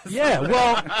that's. Yeah,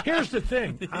 well, here's the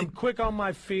thing. I'm quick on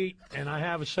my feet, and I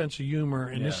have a sense of humor,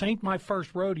 and this ain't my first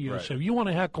rodeo, so if you want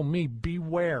to heckle me,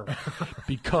 beware,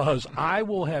 because I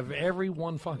will have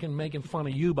everyone fucking making fun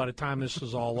of you by the time this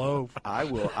is all over. I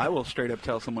will straight up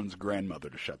tell someone's grandmother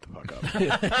to shut the fuck up.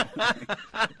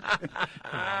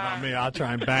 Not me. I'll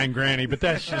try and bang Granny, but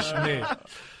that's just me.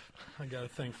 I got a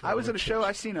thing for. I was at a show.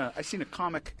 I seen a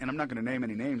comic, and I'm not going to name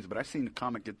any names, but I seen a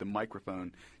comic get the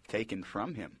microphone taken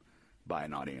from him by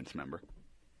an audience member.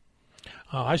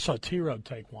 I saw T-Road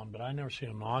take one, but I never seen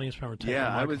an audience member take.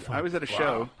 Yeah, I was at a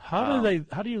show. How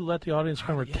do you let the audience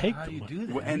member take how do them? you do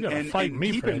that? Well, and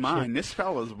keep in mind, this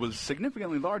fellow was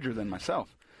significantly larger than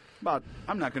myself.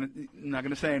 I'm not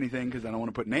gonna say anything because I don't want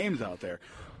to put names out there,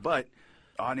 but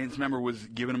audience member was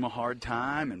giving him a hard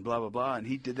time and blah blah blah, and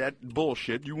he did that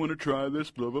bullshit. You want to try this?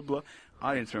 Blah blah blah.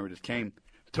 Audience member just came,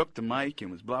 took the mic, and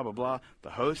was blah blah blah.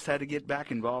 The host had to get back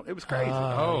involved. It was crazy.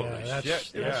 Holy yeah,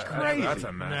 shit! That's crazy. That's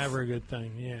a mess. Never a good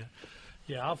thing.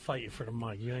 Yeah. I'll fight you for the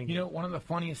mic. You know, one of the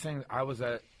funniest things, I was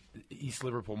at East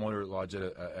Liverpool Motor Lodge at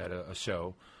a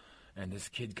show, and this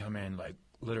kid come in, like,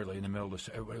 literally in the middle of the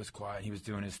show. Everybody was quiet. He was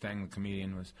doing his thing. The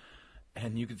comedian was,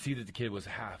 and you could see that the kid was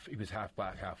half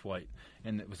black, half white,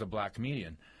 and it was a black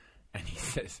comedian. And he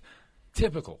says,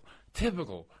 typical.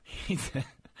 He said,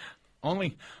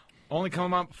 only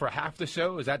come up for half the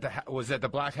show? Was that the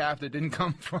black half that didn't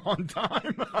come for on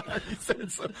time? He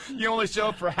said, so you only show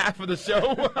up for half of the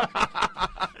show?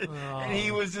 And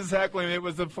he was just heckling. It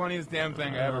was the funniest damn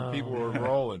thing ever. People were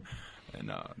rolling. And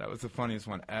that was the funniest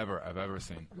one I've ever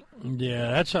seen.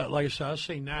 Yeah, that's like I said, I've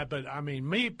seen that. But, I mean,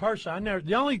 me personally,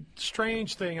 the only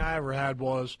strange thing I ever had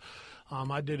was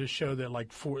I did a show that,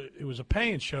 it was a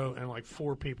paying show, and,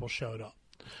 4 people showed up.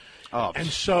 Oh, and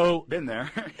so been there.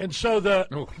 And so the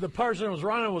person that was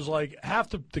running was like, half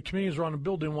the comedians running the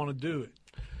bill didn't want to do it.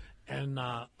 And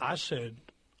I said,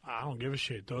 I don't give a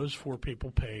shit. Those 4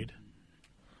 people paid.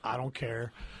 I don't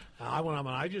care. I went up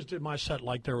and I just did my set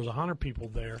like there was 100 people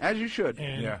there. As you should.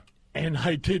 And, yeah. And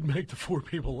I did make the 4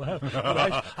 people laugh.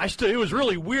 But I stood. It was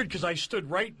really weird because I stood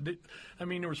right. I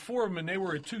mean, there was 4 of them, and they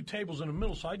were at 2 tables in the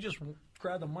middle. So I just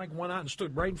grabbed the mic, went out, and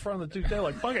stood right in front of the 2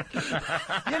 tables, like, fuck it.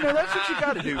 That's what you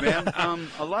got to do, man.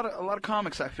 A lot of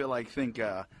comics, I feel like, think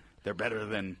they're better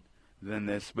than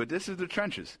this, but this is the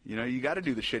trenches. You got to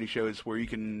do the shitty shows where you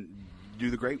can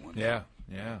do the great ones. Yeah.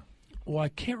 Well, I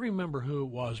can't remember who it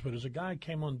was, but as a guy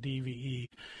came on DVE,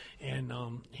 and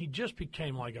he just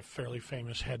became like a fairly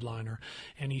famous headliner.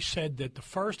 And he said that the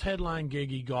first headline gig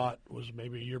he got was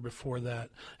maybe a year before that.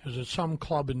 It was at some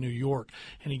club in New York.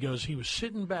 And he goes, he was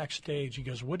sitting backstage. He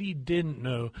goes, what he didn't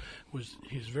know was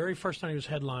his very first night he was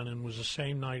headlining was the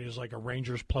same night as like a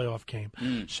Rangers playoff game.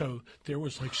 So there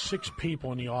was like 6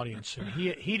 people in the audience. And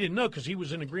he didn't know because he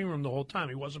was in the green room the whole time.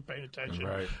 He wasn't paying attention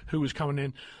who was coming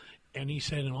in. And he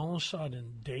said, and all of a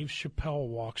sudden, Dave Chappelle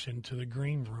walks into the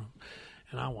green room.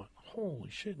 And I went, holy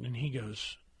shit. And he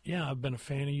goes, yeah, I've been a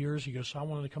fan of yours. He goes, so I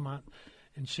wanted to come out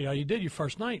and see how you did your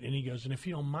first night. And he goes, and if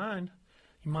you don't mind,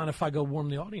 you mind if I go warm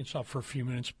the audience up for a few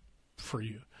minutes for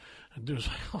you? And dude was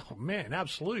like, oh, man,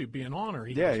 absolutely, it'd be an honor.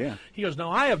 He goes, no,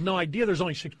 I have no idea. There's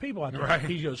only 6 people out there. Right.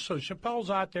 He goes, so Chappelle's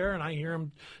out there, and I hear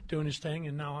him doing his thing,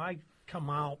 and now I come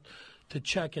out to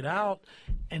check it out,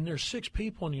 and there's 6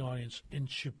 people in the audience, and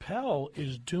Chappelle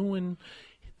is doing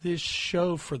this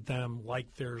show for them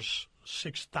like there's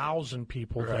 6,000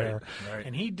 people there. Right.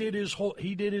 And he did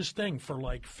his thing for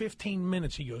like 15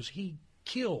 minutes. He goes, he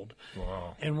killed.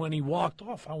 Wow. And when he walked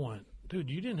off, I went, dude,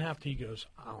 you didn't have to. He goes,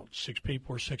 6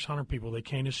 people or 600 people. They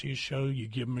came to see a show. You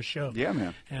give them a show. Yeah,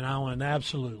 man. And I went,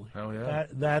 absolutely. Hell yeah.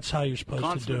 That's how you're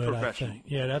supposed to do it, I Consummate think.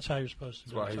 Yeah, that's how you're supposed to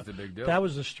do it. That's why he's the big deal. That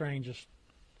was the strangest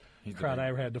He's the crowd big- I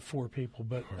ever had, to 4 people.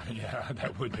 But Yeah,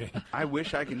 that would be. I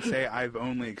wish I can say I've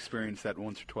only experienced that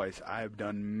once or twice. I've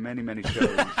done many, many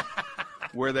shows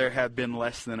where there have been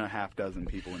less than a half dozen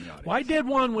people in the audience. well, I did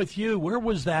one with you. Where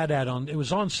was that at? It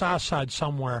was on Southside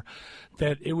somewhere.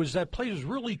 That place was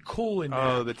really cool in there.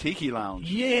 Oh, the Tiki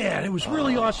Lounge. Yeah, it was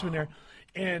really awesome in there.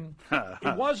 And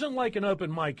it wasn't like an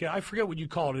open mic. I forget what you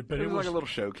called it, but It was like a little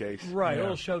showcase. right, a Yeah.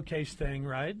 little showcase thing,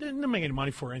 right? Didn't make any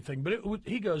money for anything, but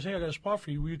he goes, hey, I got a spot for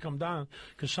you. Will you come down?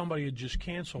 Because somebody had just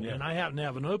canceled, Yeah. and I happen to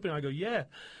have an opening. I go, yeah,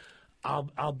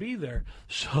 I'll be there.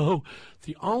 So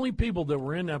the only people that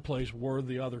were in that place were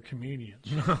the other comedians.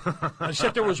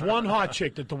 Except there was one hot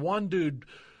chick that the one dude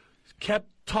kept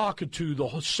talking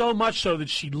to so much so that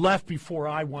she left before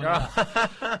I went out.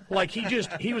 Like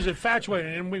he was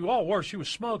infatuated, and we all were. She was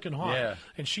smoking hot, Yeah.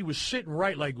 and she was sitting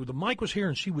right, like the mic was here,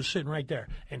 and she was sitting right there.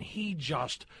 And he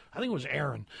just, I think it was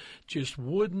Aaron, just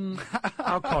wouldn't.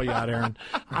 I'll call you out, Aaron.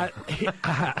 I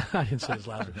didn't say his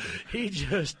last name. He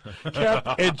just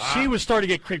kept, and she was starting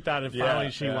to get creeped out, and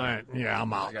finally she went, "Yeah,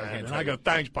 I'm out." Man. And I go,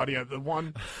 "Thanks, buddy." The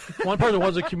one person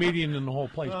was a comedian in the whole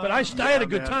place, but I had a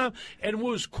good time. And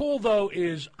what was cool though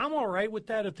is I'm all right with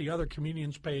that if the other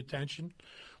comedians pay attention.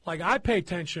 Like, I pay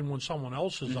attention when someone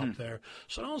else is up there.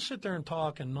 So don't sit there and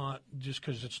talk and not just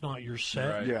because it's not your set.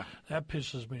 Right. Yeah. That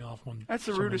pisses me off. That's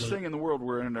the rudest thing in the world.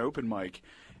 We're in an open mic,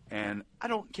 and I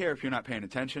don't care if you're not paying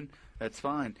attention. That's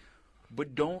fine.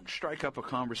 But don't strike up a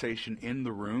conversation in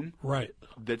the room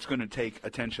that's going to take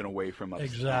attention away from us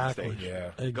on stage. Yeah.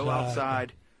 Exactly. Go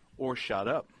outside or shut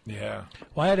up. Yeah.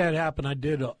 Well, I had that happen. I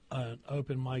did an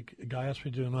open mic. A guy asked me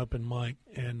to do an open mic,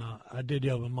 and I did the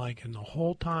open mic. And the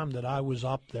whole time that I was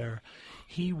up there,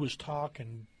 he was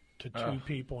talking to two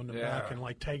people in the back and,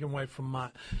 like, taking away from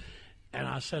my – and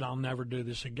I said, I'll never do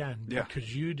this again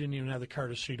because you didn't even have the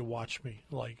courtesy to watch me.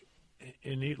 Like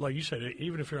you said,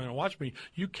 even if you're going to watch me,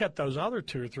 you kept those other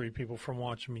 2 or 3 people from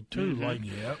watching me too. Like,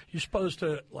 you're supposed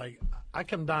to, like, I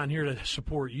come down here to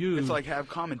support you. It's like have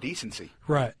common decency.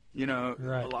 Right. You know,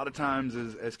 a lot of times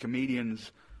as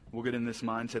comedians, we'll get in this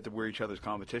mindset that we're each other's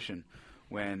competition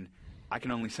when I can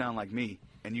only sound like me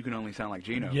and you can only sound like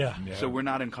Genos. Yeah. So we're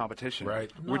not in competition. Right.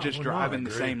 We're just driving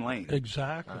the same lane.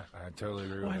 Exactly. I totally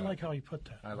agree with that. I like how you put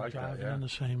that. I like driving that, in the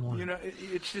same lane. You know,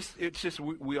 it's just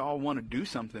we all want to do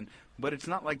something, but it's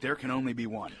not like there can only be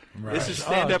one. Right. This is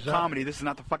stand-up comedy. This is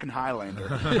not the fucking Highlander.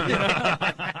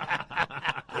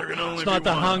 There can only It's be not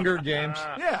the one. Hunger Games.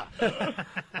 Yeah.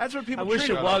 That's what people I wish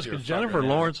treat it was because Jennifer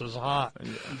Lawrence is hot.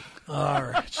 All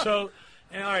right. So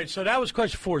that was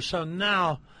question 4. So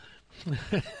now,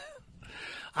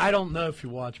 I don't know if you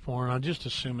watch porn. I just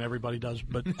assume everybody does,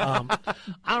 but I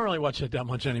don't really watch it that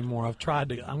much anymore. I've tried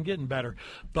to. I'm getting better.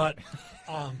 But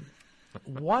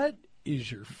what is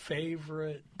your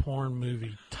favorite porn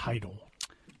movie title?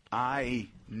 I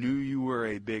knew you were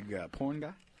a big porn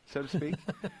guy, so to speak,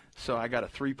 so I got a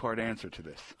 3-part answer to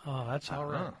this. Oh, that's all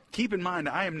right. Keep in mind,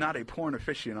 I am not a porn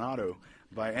aficionado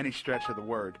by any stretch of the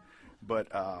word, but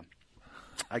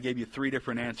I gave you 3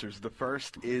 different answers. The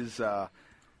first is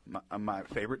my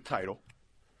favorite title.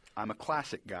 I'm a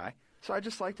classic guy, so I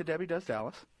just like the Debbie Does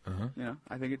Dallas. You know,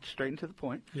 I think it's straight and to the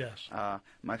point. Yes.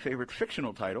 My favorite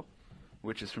fictional title,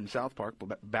 which is from South Park,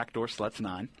 Backdoor Sluts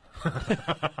 9.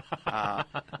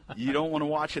 You don't want to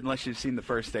watch it unless you've seen the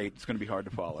first 8. It's going to be hard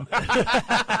to follow.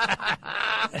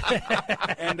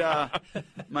 And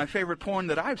my favorite porn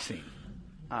that I've seen,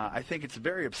 I think it's a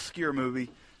very obscure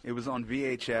movie. It was on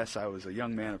VHS. I was a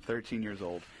young man of 13 years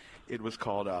old. It was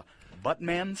called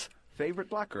Buttman's Favorite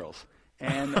Black Girls.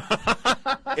 And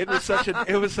it was such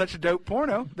a dope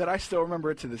porno that I still remember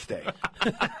it to this day.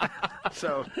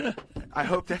 So I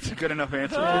hope that's a good enough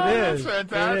answer. It is.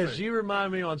 fantastic. It is. You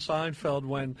remind me on Seinfeld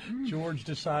when George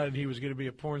decided he was going to be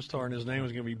a porn star and his name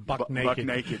was going to be Buck Naked. Buck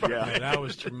Naked, yeah. Man, that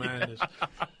was tremendous.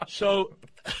 So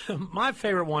my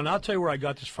favorite one, I'll tell you where I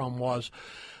got this from, was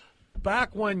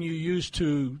back when you used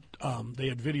to, they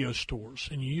had video stores,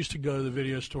 and you used to go to the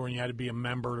video store and you had to be a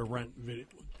member to rent video.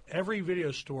 Every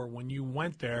video store, when you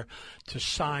went there to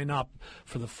sign up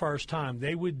for the first time,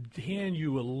 they would hand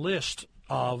you a list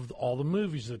of all the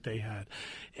movies that they had.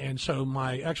 And so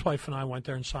my ex-wife and I went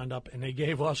there and signed up, and they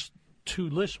gave us 2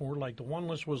 lists. And we're like, the one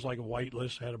list was like a white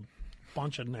list, had a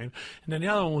bunch of names. And then the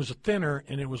other one was a thinner,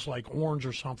 and it was like orange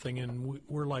or something. And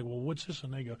we're like, well, what's this?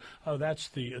 And they go, oh, that's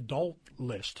the adult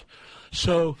list.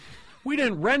 So we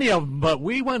didn't rent any of them, but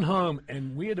we went home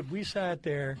and we sat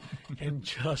there and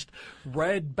just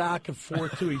read back and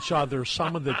forth to each other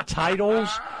some of the titles.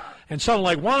 And something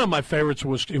like one of my favorites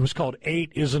was called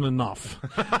 8 Isn't Enough.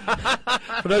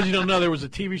 For those of you who don't know, there was a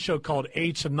TV show called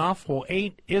 8's Enough. Well,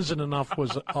 8 Isn't Enough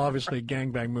was obviously a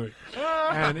gangbang movie,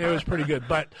 and it was pretty good.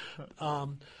 But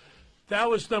that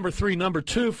was number 3. Number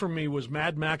 2 for me was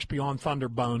Mad Max Beyond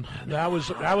Thunderbone. That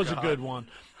was a good one.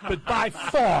 But by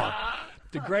far,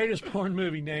 the greatest porn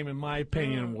movie name, in my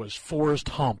opinion, was Forrest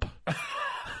Hump.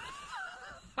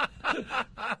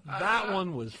 That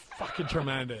one was fucking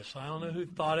tremendous. I don't know who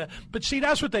thought it. But see,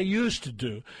 that's what they used to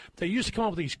do. They used to come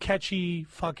up with these catchy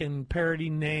fucking parody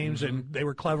names, and they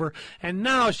were clever. And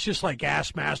now it's just like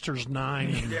Ass Masters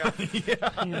 9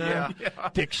 and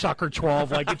Dick Sucker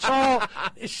 12. Like,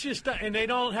 it's just, and they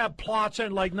don't have plots,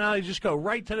 and like now they just go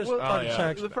right to this fucking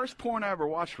sex. The first porn I ever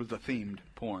watched was a themed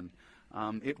porn.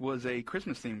 It was a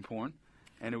Christmas-themed porn,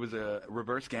 and it was a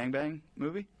reverse gangbang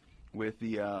movie with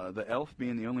the elf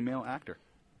being the only male actor.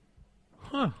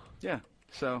 Huh. Yeah.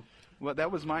 So, well,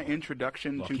 that was my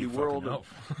introduction Lucky to the world of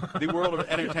You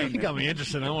entertainment. got me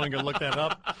interested. I want to go look that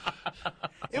up.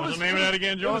 It What's the name of that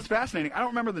again, It John? was fascinating. I don't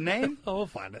remember the name, Oh, we'll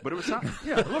find it. but it was something.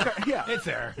 Yeah, look at It's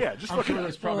there. Yeah, just I'm look sure at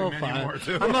there's it. probably Oh, many fine. more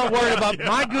too. I'm not worried about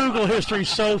my Google history's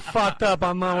so fucked up.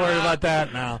 I'm not worried about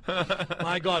that now.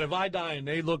 My God, if I die and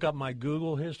they look up my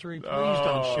Google history, please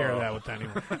don't share that with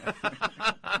anyone.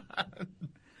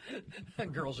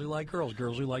 Girls who like girls,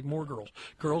 girls who like more girls,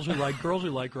 girls who like girls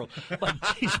who like girls. Like,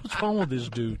 geez, what's wrong with this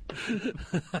dude?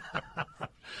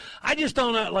 I just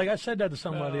don't know. Like I said that to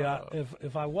somebody.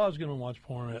 If I was going to watch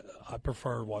porn, I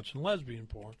prefer watching lesbian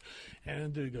porn.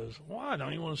 And the dude goes, "Why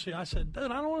don't you want to see?" I said, "Dude, I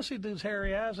don't want to see dude's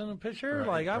hairy ass in a picture. Right,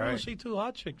 like I want right. to see two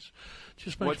hot chicks."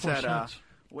 Just makes What's more that?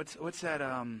 sense. What's that?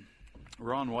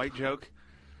 Ron White joke?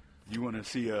 You want to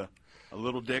see a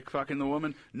little dick fucking the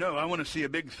woman? No, I want to see a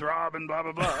big throb and blah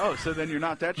blah blah. Oh, so then you're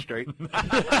not that straight.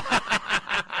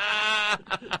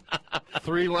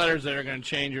 3 letters that are going to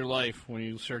change your life when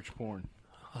you search porn.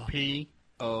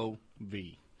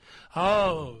 P-O-V.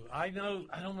 Oh, I know.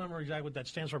 I don't remember exactly what that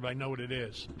stands for, but I know what it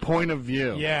is. Point of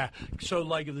view. Yeah. So,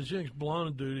 like, if the chick's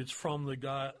blonde, dude, it's from the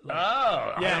guy. Like,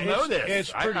 Oh, yeah, I don't know this.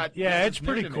 It's pretty. It's this is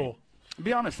pretty new to me. cool. To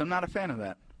be honest, I'm not a fan of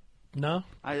that. No.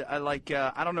 I like.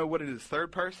 I don't know what it is,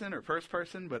 third person or first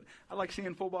person, but I like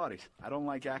seeing full bodies. I don't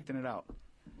like acting it out.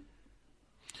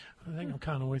 I think I'm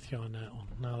kind of with you on that one.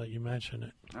 Now that you mention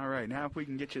it, All right, now if we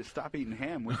can get you to stop eating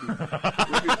ham, we'd be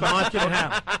not gonna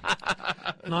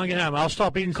happen. Not gonna happen. I'll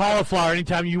stop eating cauliflower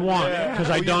anytime you want because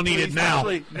I don't eat it now.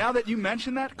 Actually, now that you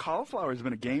mention that, cauliflower has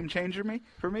been a game changer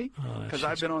for me that because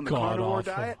I've shit's been on the carnivore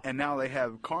god-awful. diet, and now they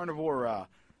have carnivore.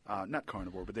 Not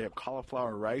carnivore, but they have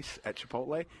cauliflower rice at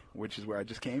Chipotle, which is where I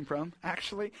just came from,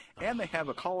 actually. And they have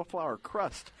a cauliflower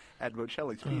crust at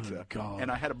Bocelli's Pizza. God. And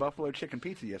I had a buffalo chicken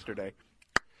pizza yesterday.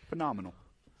 Phenomenal.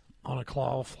 On a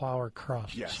cauliflower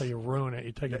crust. Yes. So you ruin it.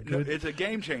 You take a No, good. it's a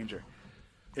game changer.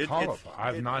 Cauliflower.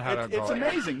 I've not had a It's cauliflower.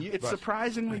 amazing. It's But-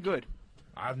 surprisingly good.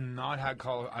 I've not had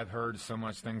cauliflower. I've heard so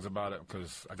much things about it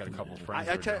because I got a couple of friends.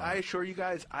 that are doing I it. assure you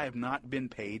guys, I have not been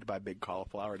paid by Big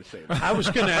Cauliflower to say that. I was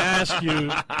going to ask you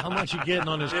how much you getting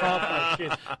on this cauliflower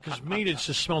shit because meat it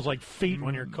just smells like feet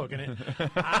when you're cooking it.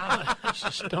 I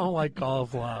just don't like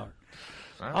cauliflower.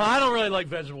 I don't really like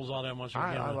vegetables all that much.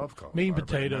 I love cauliflower. Meat and but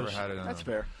I've never potatoes. had it in That's a-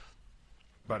 fair.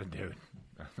 But dude,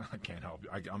 I can't help you.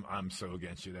 I'm so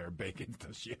against you there. Bacon's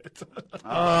the shit.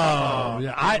 Oh,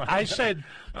 yeah. I said,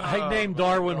 I named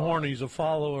Darwin Horn. He's a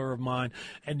follower of mine.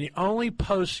 And the only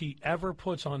post he ever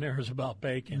puts on there is about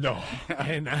bacon. No.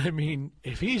 And, I mean,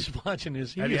 if he's watching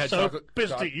this, Have you he's had so chocolate-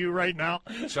 pissed at you right now.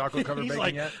 Chocolate-covered He's bacon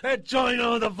like, yet? that Johnny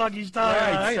know what the fuck he's talking Right,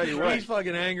 about. tell you what. He's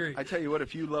fucking angry. I tell you what,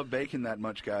 if you love bacon that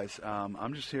much, guys,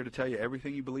 I'm just here to tell you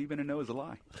everything you believe in and know is a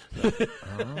lie.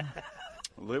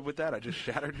 Live with that. I just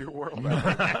shattered your world. You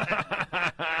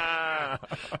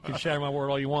can shatter my word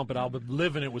all you want, but I'll be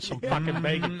living it with some fucking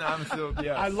bacon. I'm still,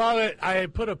 yes. I love it. I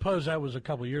put a post that was a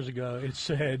couple of years ago. It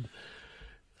said,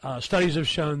 studies have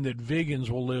shown that vegans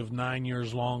will live 9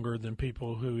 years longer than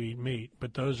people who eat meat,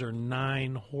 but those are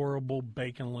 9 horrible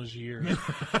baconless years.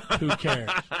 Who cares?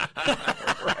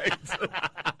 Right.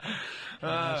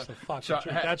 That's the fucking so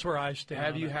truth. ha- That's where I stand.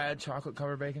 Have on you it. had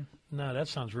chocolate-covered bacon? No, that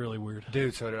sounds really weird.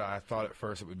 Dude, so did I. I thought at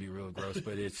first it would be real gross,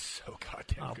 but it's so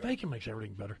goddamn Oh, good. bacon makes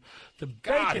everything better. The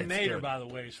God, Baconator, it's good. by the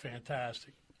way, is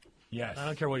fantastic. Yes. I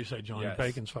don't care what you say, Johnny. Yes.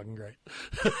 Bacon's fucking great.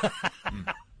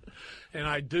 And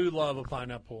I do love a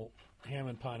ham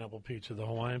and pineapple pizza, the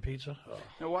Hawaiian pizza. Oh,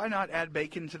 Now, why not add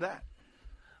bacon to that?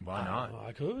 Why not?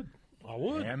 I could. I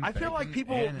would. Ham, I feel like bacon,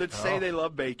 people and- that say oh. they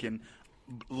love bacon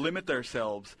limit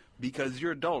themselves because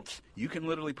you're adults. You can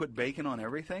literally put bacon on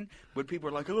everything, but people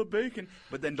are like, I love bacon,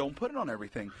 but then don't put it on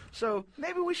everything. So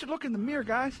maybe we should look in the mirror,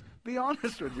 guys. Be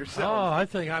honest with Oh, yourselves. I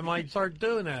think I might start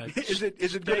doing that. Is it good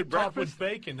Steak at top breakfast? with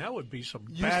bacon? That would be some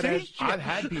You badass see? shit. I've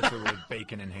had pizza with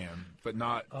bacon and ham, but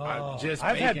not just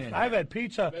I've bacon. had and I've ham. had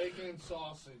pizza. Bacon and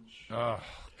sausage. Oh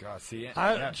God, see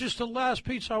it. Just the last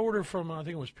pizza I ordered from, I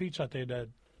think it was Pizza Hut. They had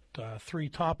 3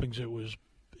 toppings. It was,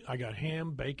 I got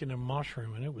ham, bacon, and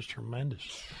mushroom, and it was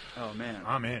tremendous. Oh, man.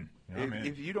 I'm in. I'm in.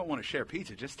 If you don't want to share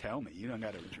pizza, just tell me. You don't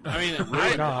got to. I mean,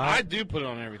 God. I do put it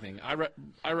on everything.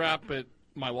 I wrap it,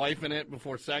 my wife in it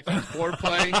before sex and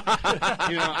foreplay.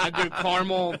 You know, I do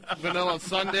caramel vanilla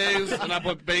sundaes, and I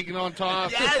put bacon on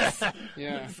top. Yes.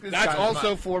 Yeah, This that's guy's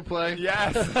also foreplay.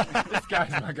 Yes. This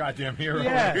guy's my goddamn hero.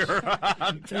 Yes. Here.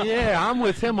 I'm telling Yeah, I'm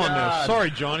with him on this. God.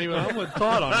 Sorry, Johnny, but I'm with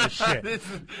Todd on this shit. this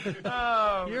is,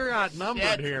 oh, You're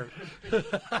outnumbered here.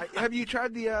 Have you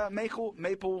tried the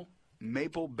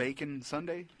maple bacon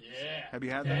sundae? Yeah. Have you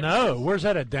had that? No, where's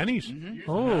that at Denny's?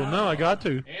 Oh no, I got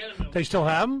to. They still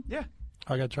have them? Yeah.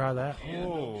 I got to try that.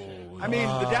 oh. I mean,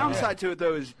 the downside to it,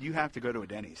 though, is you have to go to a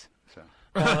Denny's. So.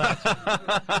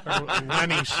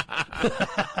 Lenny's.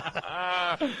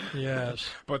 Yes.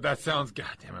 But that sounds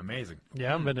goddamn amazing. Yeah,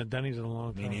 I haven't been to Denny's in a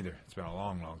long time. Me neither. It's been a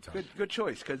long, long time. Good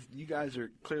choice, because you guys are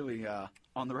clearly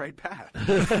on the right path.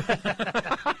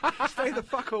 Stay the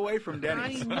fuck away from I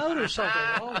Denny's. know there's something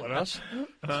wrong with us.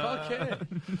 It's okay.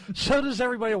 So does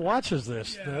everybody who watches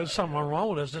this. There's something wrong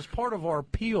with us. It's part of our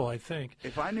appeal, I think.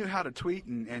 If I knew how to tweet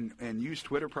and use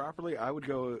Twitter properly, I would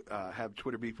go have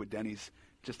Twitter beef with Denny's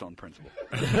just on principle.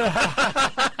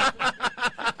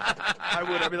 I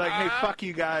would. I'd be like, hey, fuck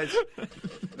you guys.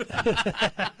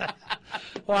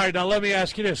 All right, now let me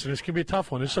ask you this, and this can be a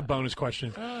tough one. This is a bonus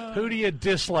question. Who do you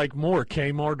dislike more,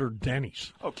 Kmart or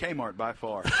Denny's? Oh, Kmart by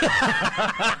far.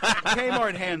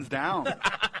 Kmart hands down.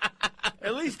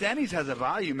 At least Denny's has a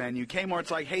value menu. Kmart's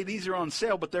like, hey, these are on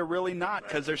sale, but they're really not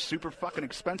because they're super fucking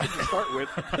expensive to start with.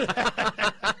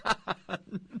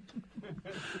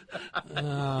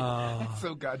 It's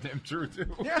so goddamn true, too.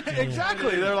 Yeah,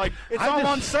 exactly. They're like, it's all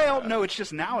on sale. No, it's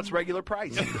just now it's regular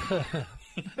price.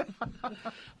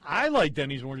 I like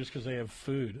Denny's more just because they have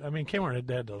food. I mean, Kmart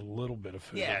had a little bit of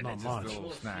food, Yeah, but not it's just a much.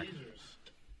 little snack.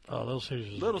 Oh, Little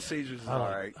Caesars. Little Caesars is I all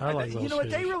like- right. I like You Little know what?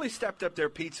 They Caesars. really stepped up their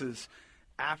pizzas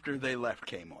after they left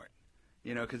Kmart.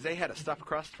 You know, because they had a stuffed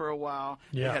crust for a while.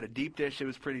 Yeah. They had a deep dish that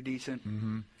was pretty decent.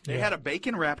 Mm-hmm. They had a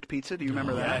bacon-wrapped pizza. Do you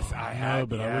remember that? Yes, I No, had.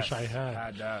 but I wish yes, I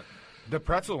had. that. The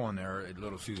pretzel one there at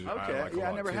Little Caesars. Okay, I like a yeah, I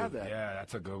lot, never too. had that. Yeah,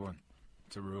 that's a good one.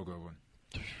 It's a real good one.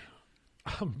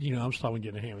 I'm stopping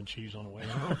getting ham and cheese on the way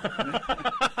home.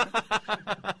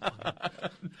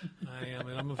 I am,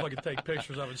 and I'm going to fucking take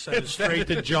pictures of it and send it straight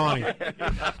to Johnny.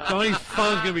 Johnny's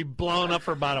phone's going to be blown up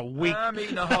for about a week. I'm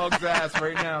eating a hog's ass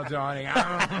right now, Johnny.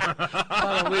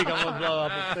 About a week, I'm going to blow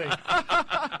up a thing.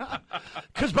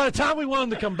 Because by the time we want him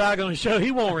to come back on the show,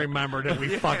 he won't remember that we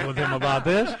fucked with him about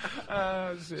this.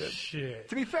 Shit. Shit.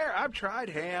 To be fair, I've tried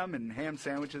ham and ham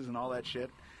sandwiches and all that shit,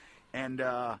 and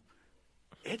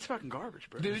it's fucking garbage,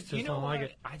 bro. Dude, just you know don't what? like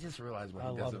it. I just realized why I he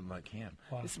love doesn't it. like ham.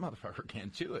 Why? This motherfucker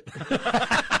can't chew it.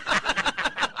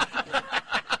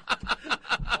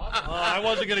 I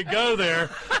wasn't going to go there,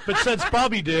 but since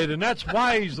Bobby did, and that's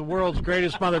why he's the world's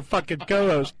greatest motherfucking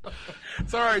co-host.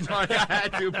 Sorry, Johnny, I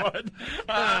had to,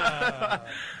 but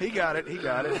He got it. He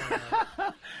got it.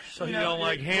 So you don't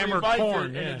like ham or bites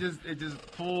corn? it, Yeah. and it just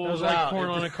It pulls was like out. corn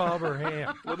It on a just- cob or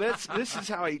ham. Well, this is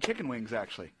how I eat chicken wings.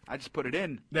 Actually, I just put it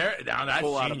in. There, now that's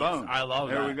Pull out a genius. bone. I love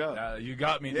There that. we go. You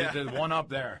got me. Yeah. There's one up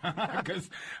there because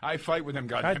I fight with them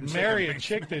goddamn I'd marry a chicken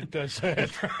chick that does that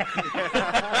wings.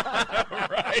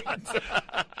 Right.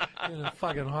 in a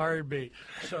fucking heartbeat.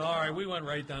 So, all right, we went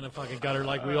right down the fucking gutter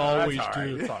like we always all right.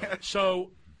 do. It's all right.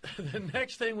 So, the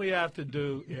next thing we have to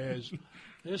do is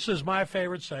this is my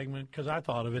favorite segment because I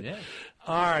thought of it. Yeah.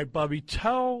 All right, Bubby,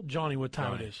 tell Johnny what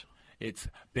time it is. It's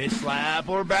bitch slap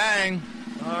or bang.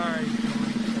 All right,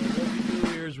 Johnny. So what we do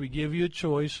here is we give you a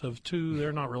choice of two.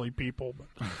 They're not really people,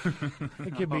 but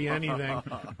it could be anything.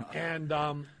 And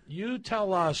you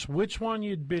tell us which one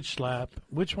you'd bitch slap,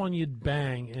 which one you'd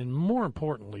bang, and more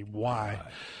importantly, why.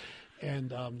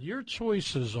 And your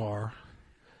choices are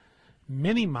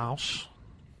Minnie Mouse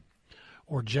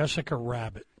or Jessica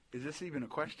Rabbit. Is this even a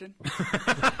question?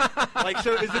 Like,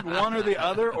 so is it one or the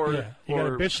other, or Yeah, you got to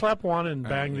or bitch slap one and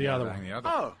bang the other bang one. the other.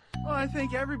 Oh, well, I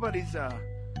think everybody's.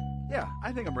 Yeah,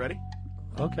 I think I'm ready.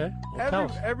 Okay, well, tell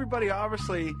us. Everybody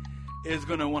obviously is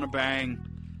going to want to bang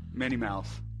Minnie Mouse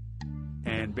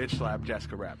and bitch slap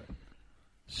Jessica Rabbit.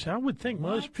 So I would think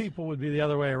most people would be the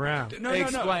other way around. No.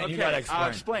 Explain. Okay, You gotta I'll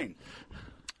explain. explain.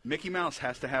 Mickey Mouse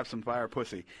has to have some fire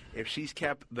pussy. If she's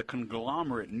kept the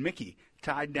conglomerate Mickey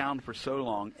tied down for so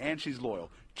long and she's loyal.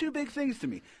 Two big things to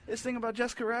me. This thing about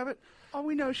Jessica Rabbit, all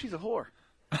we know is she's a whore.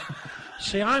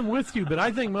 See, I'm with you, but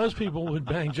I think most people would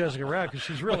bang Jessica Rabbit because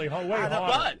she's really way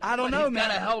hotter. I don't know, He's man.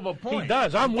 got a hell of a point. He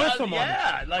does. I'm with him on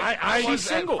Yeah, that. like She's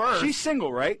single. First. She's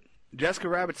single, right? Jessica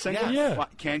Rabbit's single? Yeah. Why,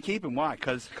 can't keep him. Why?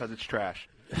 Because it's trash.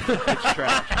 It's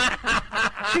trash.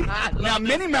 Now,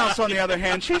 Minnie Mouse, on the other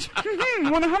hand, she's,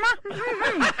 want a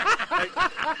Hummer?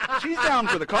 Like, she's down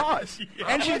for the cause.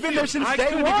 And she's been there since day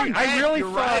couldn't one. agree. I really You're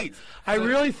thought. right. I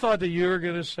really thought that you were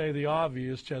going to say the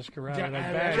obvious, Jessica Rabbit. I'd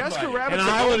bang. Jessica Rabbit's and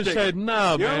a I gold would have digger. said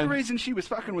no, The man. only reason she was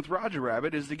fucking with Roger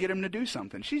Rabbit is to get him to do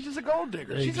something. She's just a gold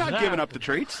digger. She's not Exactly. giving up the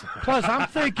treats. Plus, I'm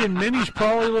thinking Minnie's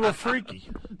probably a little freaky.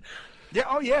 Yeah,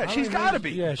 oh yeah, she's mean, got to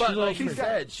be. yeah, she's But a little like you freaky.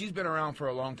 said, she's been around for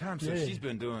a long time, so Yeah. she's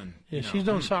been doing. Yeah, you know, she's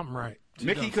doing something right.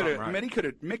 Mickey done could have. something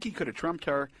right. Mickey could have trumped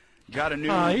her. Got a new.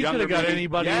 He younger could have got Minnie.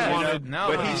 anybody Yeah, he you wanted. know,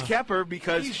 no, But he's kept her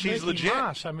because He's she's Mickey legit.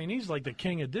 Mouse. I mean, he's like the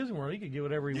king of Disney World. He could get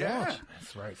whatever he Yeah. wants.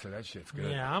 That's right. So that shit's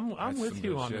good. Yeah, I'm That's with some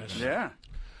you good on shit, this. man. Yeah.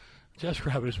 Jessica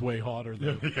Rabbit is way hotter,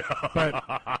 though. But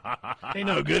ain't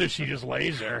no good if she just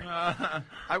lays there.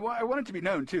 I want it to be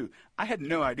known, too. I had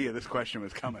no idea this question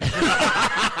was coming.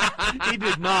 He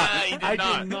did not.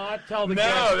 I did not tell the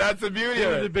guest. No, that's the beauty of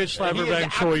who it. the bitch And he slapper is bang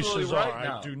choices absolutely are. right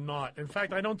now. I do not. In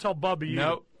fact, I don't tell Bubba either.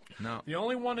 Nope. No. The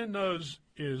only one that knows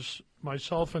is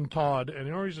myself and Todd, and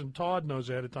the only reason Todd knows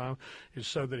ahead of time is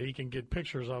so that he can get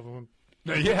pictures of him.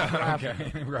 Yeah,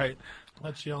 okay, right.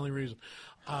 That's the only reason.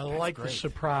 I like the great.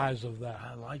 surprise of that.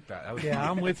 I like that. That was Yeah,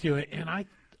 I'm with you, and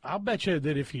I'll bet you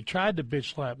that if you tried to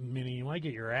bitch slap Minnie, you might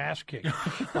get your ass kicked.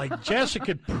 Like,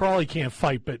 Jessica probably can't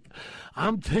fight, but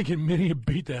I'm thinking Minnie would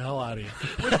beat the hell out of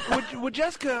you. Well,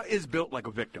 Jessica is built like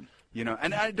a victim, you know.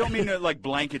 And I don't mean a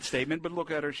blanket statement, but look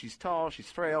at her. She's tall,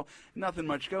 she's frail, nothing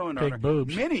much going on. Big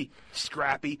boobs. Minnie,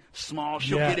 scrappy, small.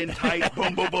 She'll Yeah. get in tight.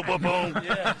 Boom, boom, boom, boom, boom.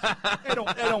 Yeah. I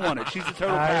don't want it. She's a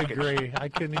total I package. agree. I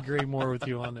couldn't agree more with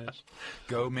you on this.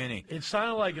 Go Mini. It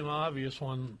sounded like an obvious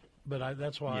one, but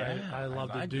that's why I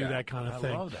love I to like do that kind of I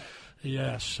thing. love that.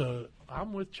 Yeah, so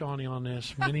I'm with Johnny on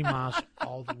this. Minnie Mouse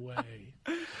all the way.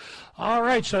 All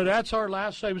right, so that's our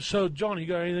last segment. So, Johnny, you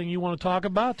got anything you want to talk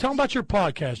about? Tell them about your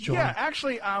podcast, Johnny. Yeah,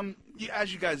 actually,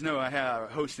 as you guys know, I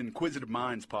host Inquisitive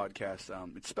Minds podcast.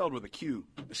 It's spelled with a Q.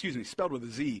 Excuse me, spelled with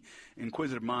a Z.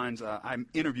 Inquisitive Minds. I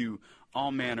interview all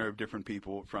manner of different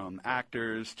people, from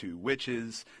actors to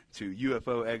witches to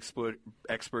UFO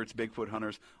experts, Bigfoot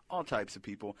hunters, all types of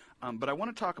people. But I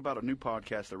want to talk about a new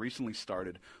podcast I recently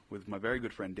started with my very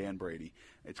good friend Dan Brady.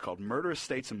 It's called Murderous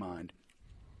States of Mind.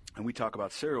 And we talk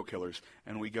about serial killers,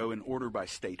 and we go in order by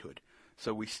statehood.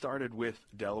 So we started with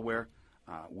Delaware.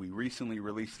 We recently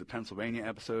released the Pennsylvania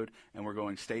episode, and we're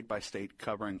going state by state,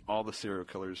 covering all the serial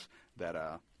killers that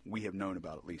we have known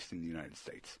about, at least in the United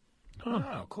States.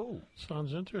 Oh, cool.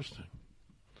 Sounds interesting.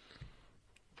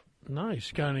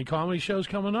 Nice. Got any comedy shows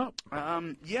coming up?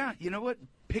 Yeah, you know what?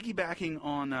 Piggybacking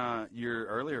on your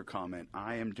earlier comment,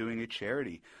 I am doing a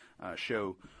charity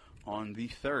show on the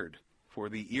 3rd for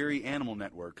the Erie Animal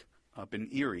Network up in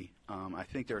Erie. I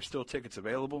think there are still tickets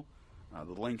available.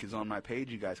 The link is on my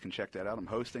page. You guys can check that out. I'm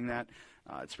hosting that.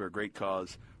 It's for a great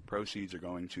cause. Proceeds are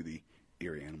going to the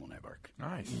Erie Animal Network.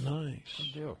 Nice. Nice.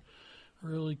 Good deal.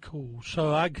 Really cool.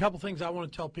 So I a couple things I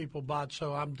want to tell people about.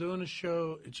 So I'm doing a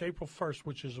show. It's April 1st,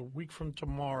 which is a week from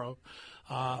tomorrow.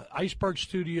 Iceberg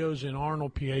Studios in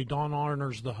Arnold, PA. Don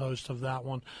Arner's the host of that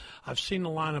one. I've seen the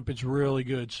lineup. It's really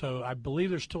good. So I believe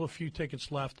there's still a few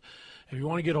tickets left. If you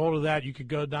want to get a hold of that, you could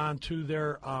go down to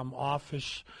their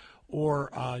office, or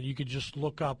you could just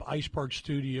look up Iceberg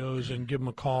Studios and give them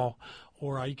a call.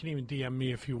 Or you can even DM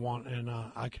me if you want, and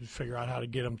I can figure out how to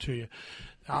get them to you.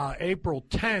 April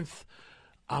 10th,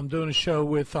 I'm doing a show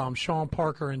with Sean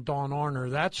Parker and Don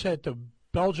Arner. That's at the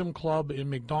Belgium Club in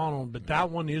McDonald, but that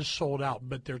one is sold out.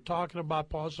 But they're talking about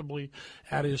possibly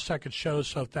adding a second show,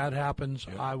 so if that happens,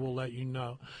 I will let you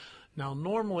know. Now,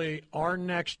 normally, our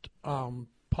next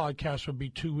podcast would be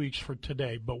 2 weeks for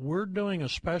today, but we're doing a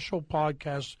special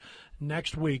podcast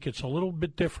next week. It's a little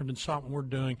bit different than something we're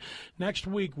doing. Next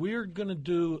week, we're going to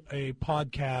do a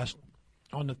podcast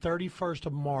on the 31st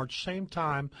of March, same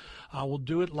time. We'll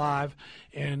do it live,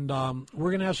 and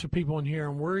we're going to have some people in here,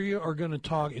 and we are going to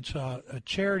talk. It's a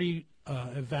charity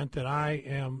event that I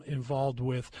am involved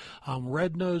with,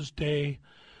 Red Nose Day.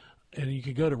 And you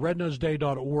can go to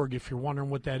rednoseday.org if you're wondering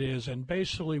what that is. And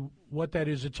basically what that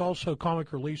is, it's also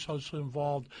comic relief also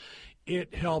involved.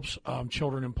 It helps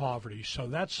children in poverty. So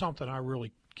that's something I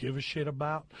really give a shit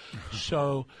about.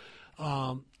 So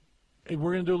we're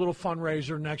going to do a little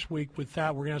fundraiser next week with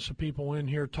that. We're going to have some people in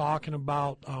here talking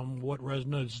about what Red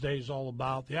Nose Day is all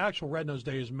about. The actual Red Nose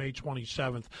Day is May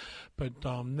 27th.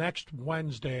 But next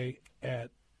Wednesday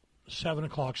at 7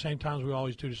 o'clock, same time as we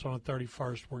always do this on the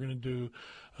 31st, we're going to do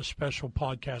a special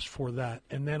podcast for that.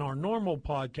 And then our normal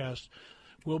podcast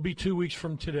will be 2 weeks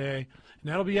from today, and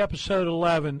that'll be episode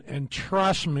 11. And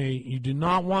trust me, you do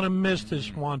not want to miss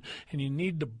this one, and you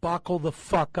need to buckle the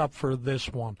fuck up for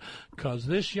this one, because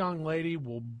this young lady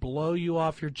will blow you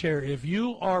off your chair. If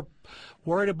you are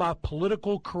worried about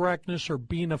political correctness or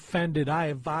being offended, I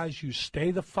advise you stay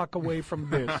the fuck away from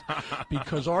this,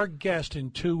 because our guest in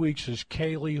 2 weeks is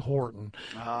Kaylee Horton.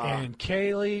 And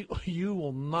Kaylee, you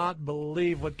will not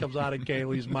believe what comes out of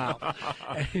Kaylee's mouth.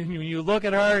 And when you look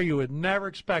at her, you would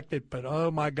never expect it, but oh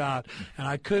my God. And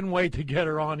I couldn't wait to get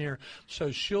her on here.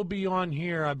 So she'll be on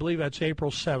here, I believe that's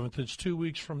April 7th. It's 2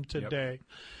 weeks from today. Yep.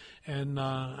 And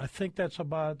I think that's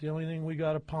about the only thing we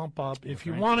got to pump up. If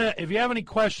you have any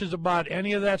questions about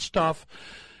any of that stuff,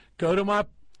 go to my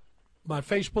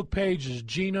Facebook page is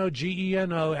Geno,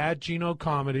 Geno, at Geno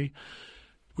Comedy.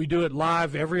 We do it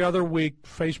live every other week,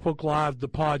 Facebook Live, the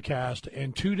podcast.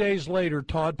 And 2 days later,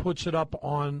 Todd puts it up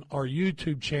on our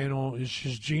YouTube channel. It's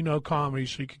just Geno Comedy,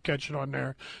 so you can catch it on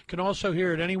there. You can also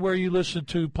hear it anywhere you listen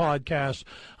to podcasts,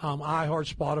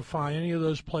 iHeart, Spotify, any of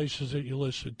those places that you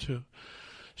listen to.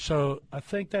 So I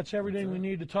think that's everything we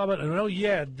need to talk about. And, oh,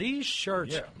 yeah, these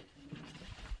shirts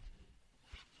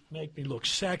make me look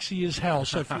sexy as hell.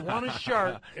 So if you want a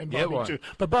shirt, and Bubby too,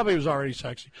 but Bubby was already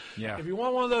sexy. Yeah. If you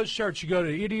want one of those shirts, you go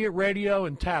to Idiot Radio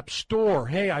and tap store.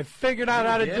 Hey, I figured out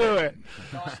how to do it.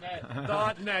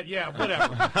 .net, yeah,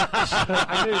 whatever.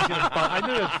 I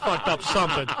knew it fucked up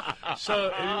something. So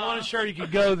if you want a shirt, you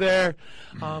can go there.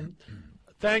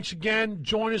 Thanks again.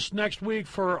 Join us next week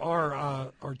for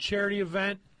our charity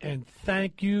event. And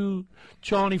thank you,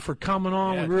 Johnny, for coming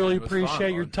on. Yeah, we really it was appreciate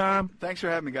fun, your time. Thanks for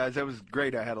having me, guys. That was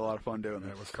great. I had a lot of fun doing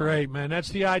this. It was Great, man. That's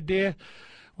the idea.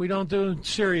 We don't do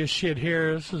serious shit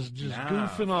here. This is just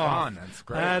goofing off. Fun. That's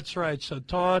great. That's right. So,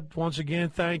 Todd, once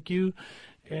again, thank you.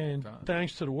 And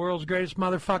thanks to the world's greatest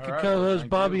motherfucking All right, co-host,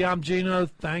 thank Bubby. you. I'm Geno.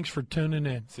 Thanks for tuning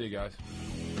in. See you guys.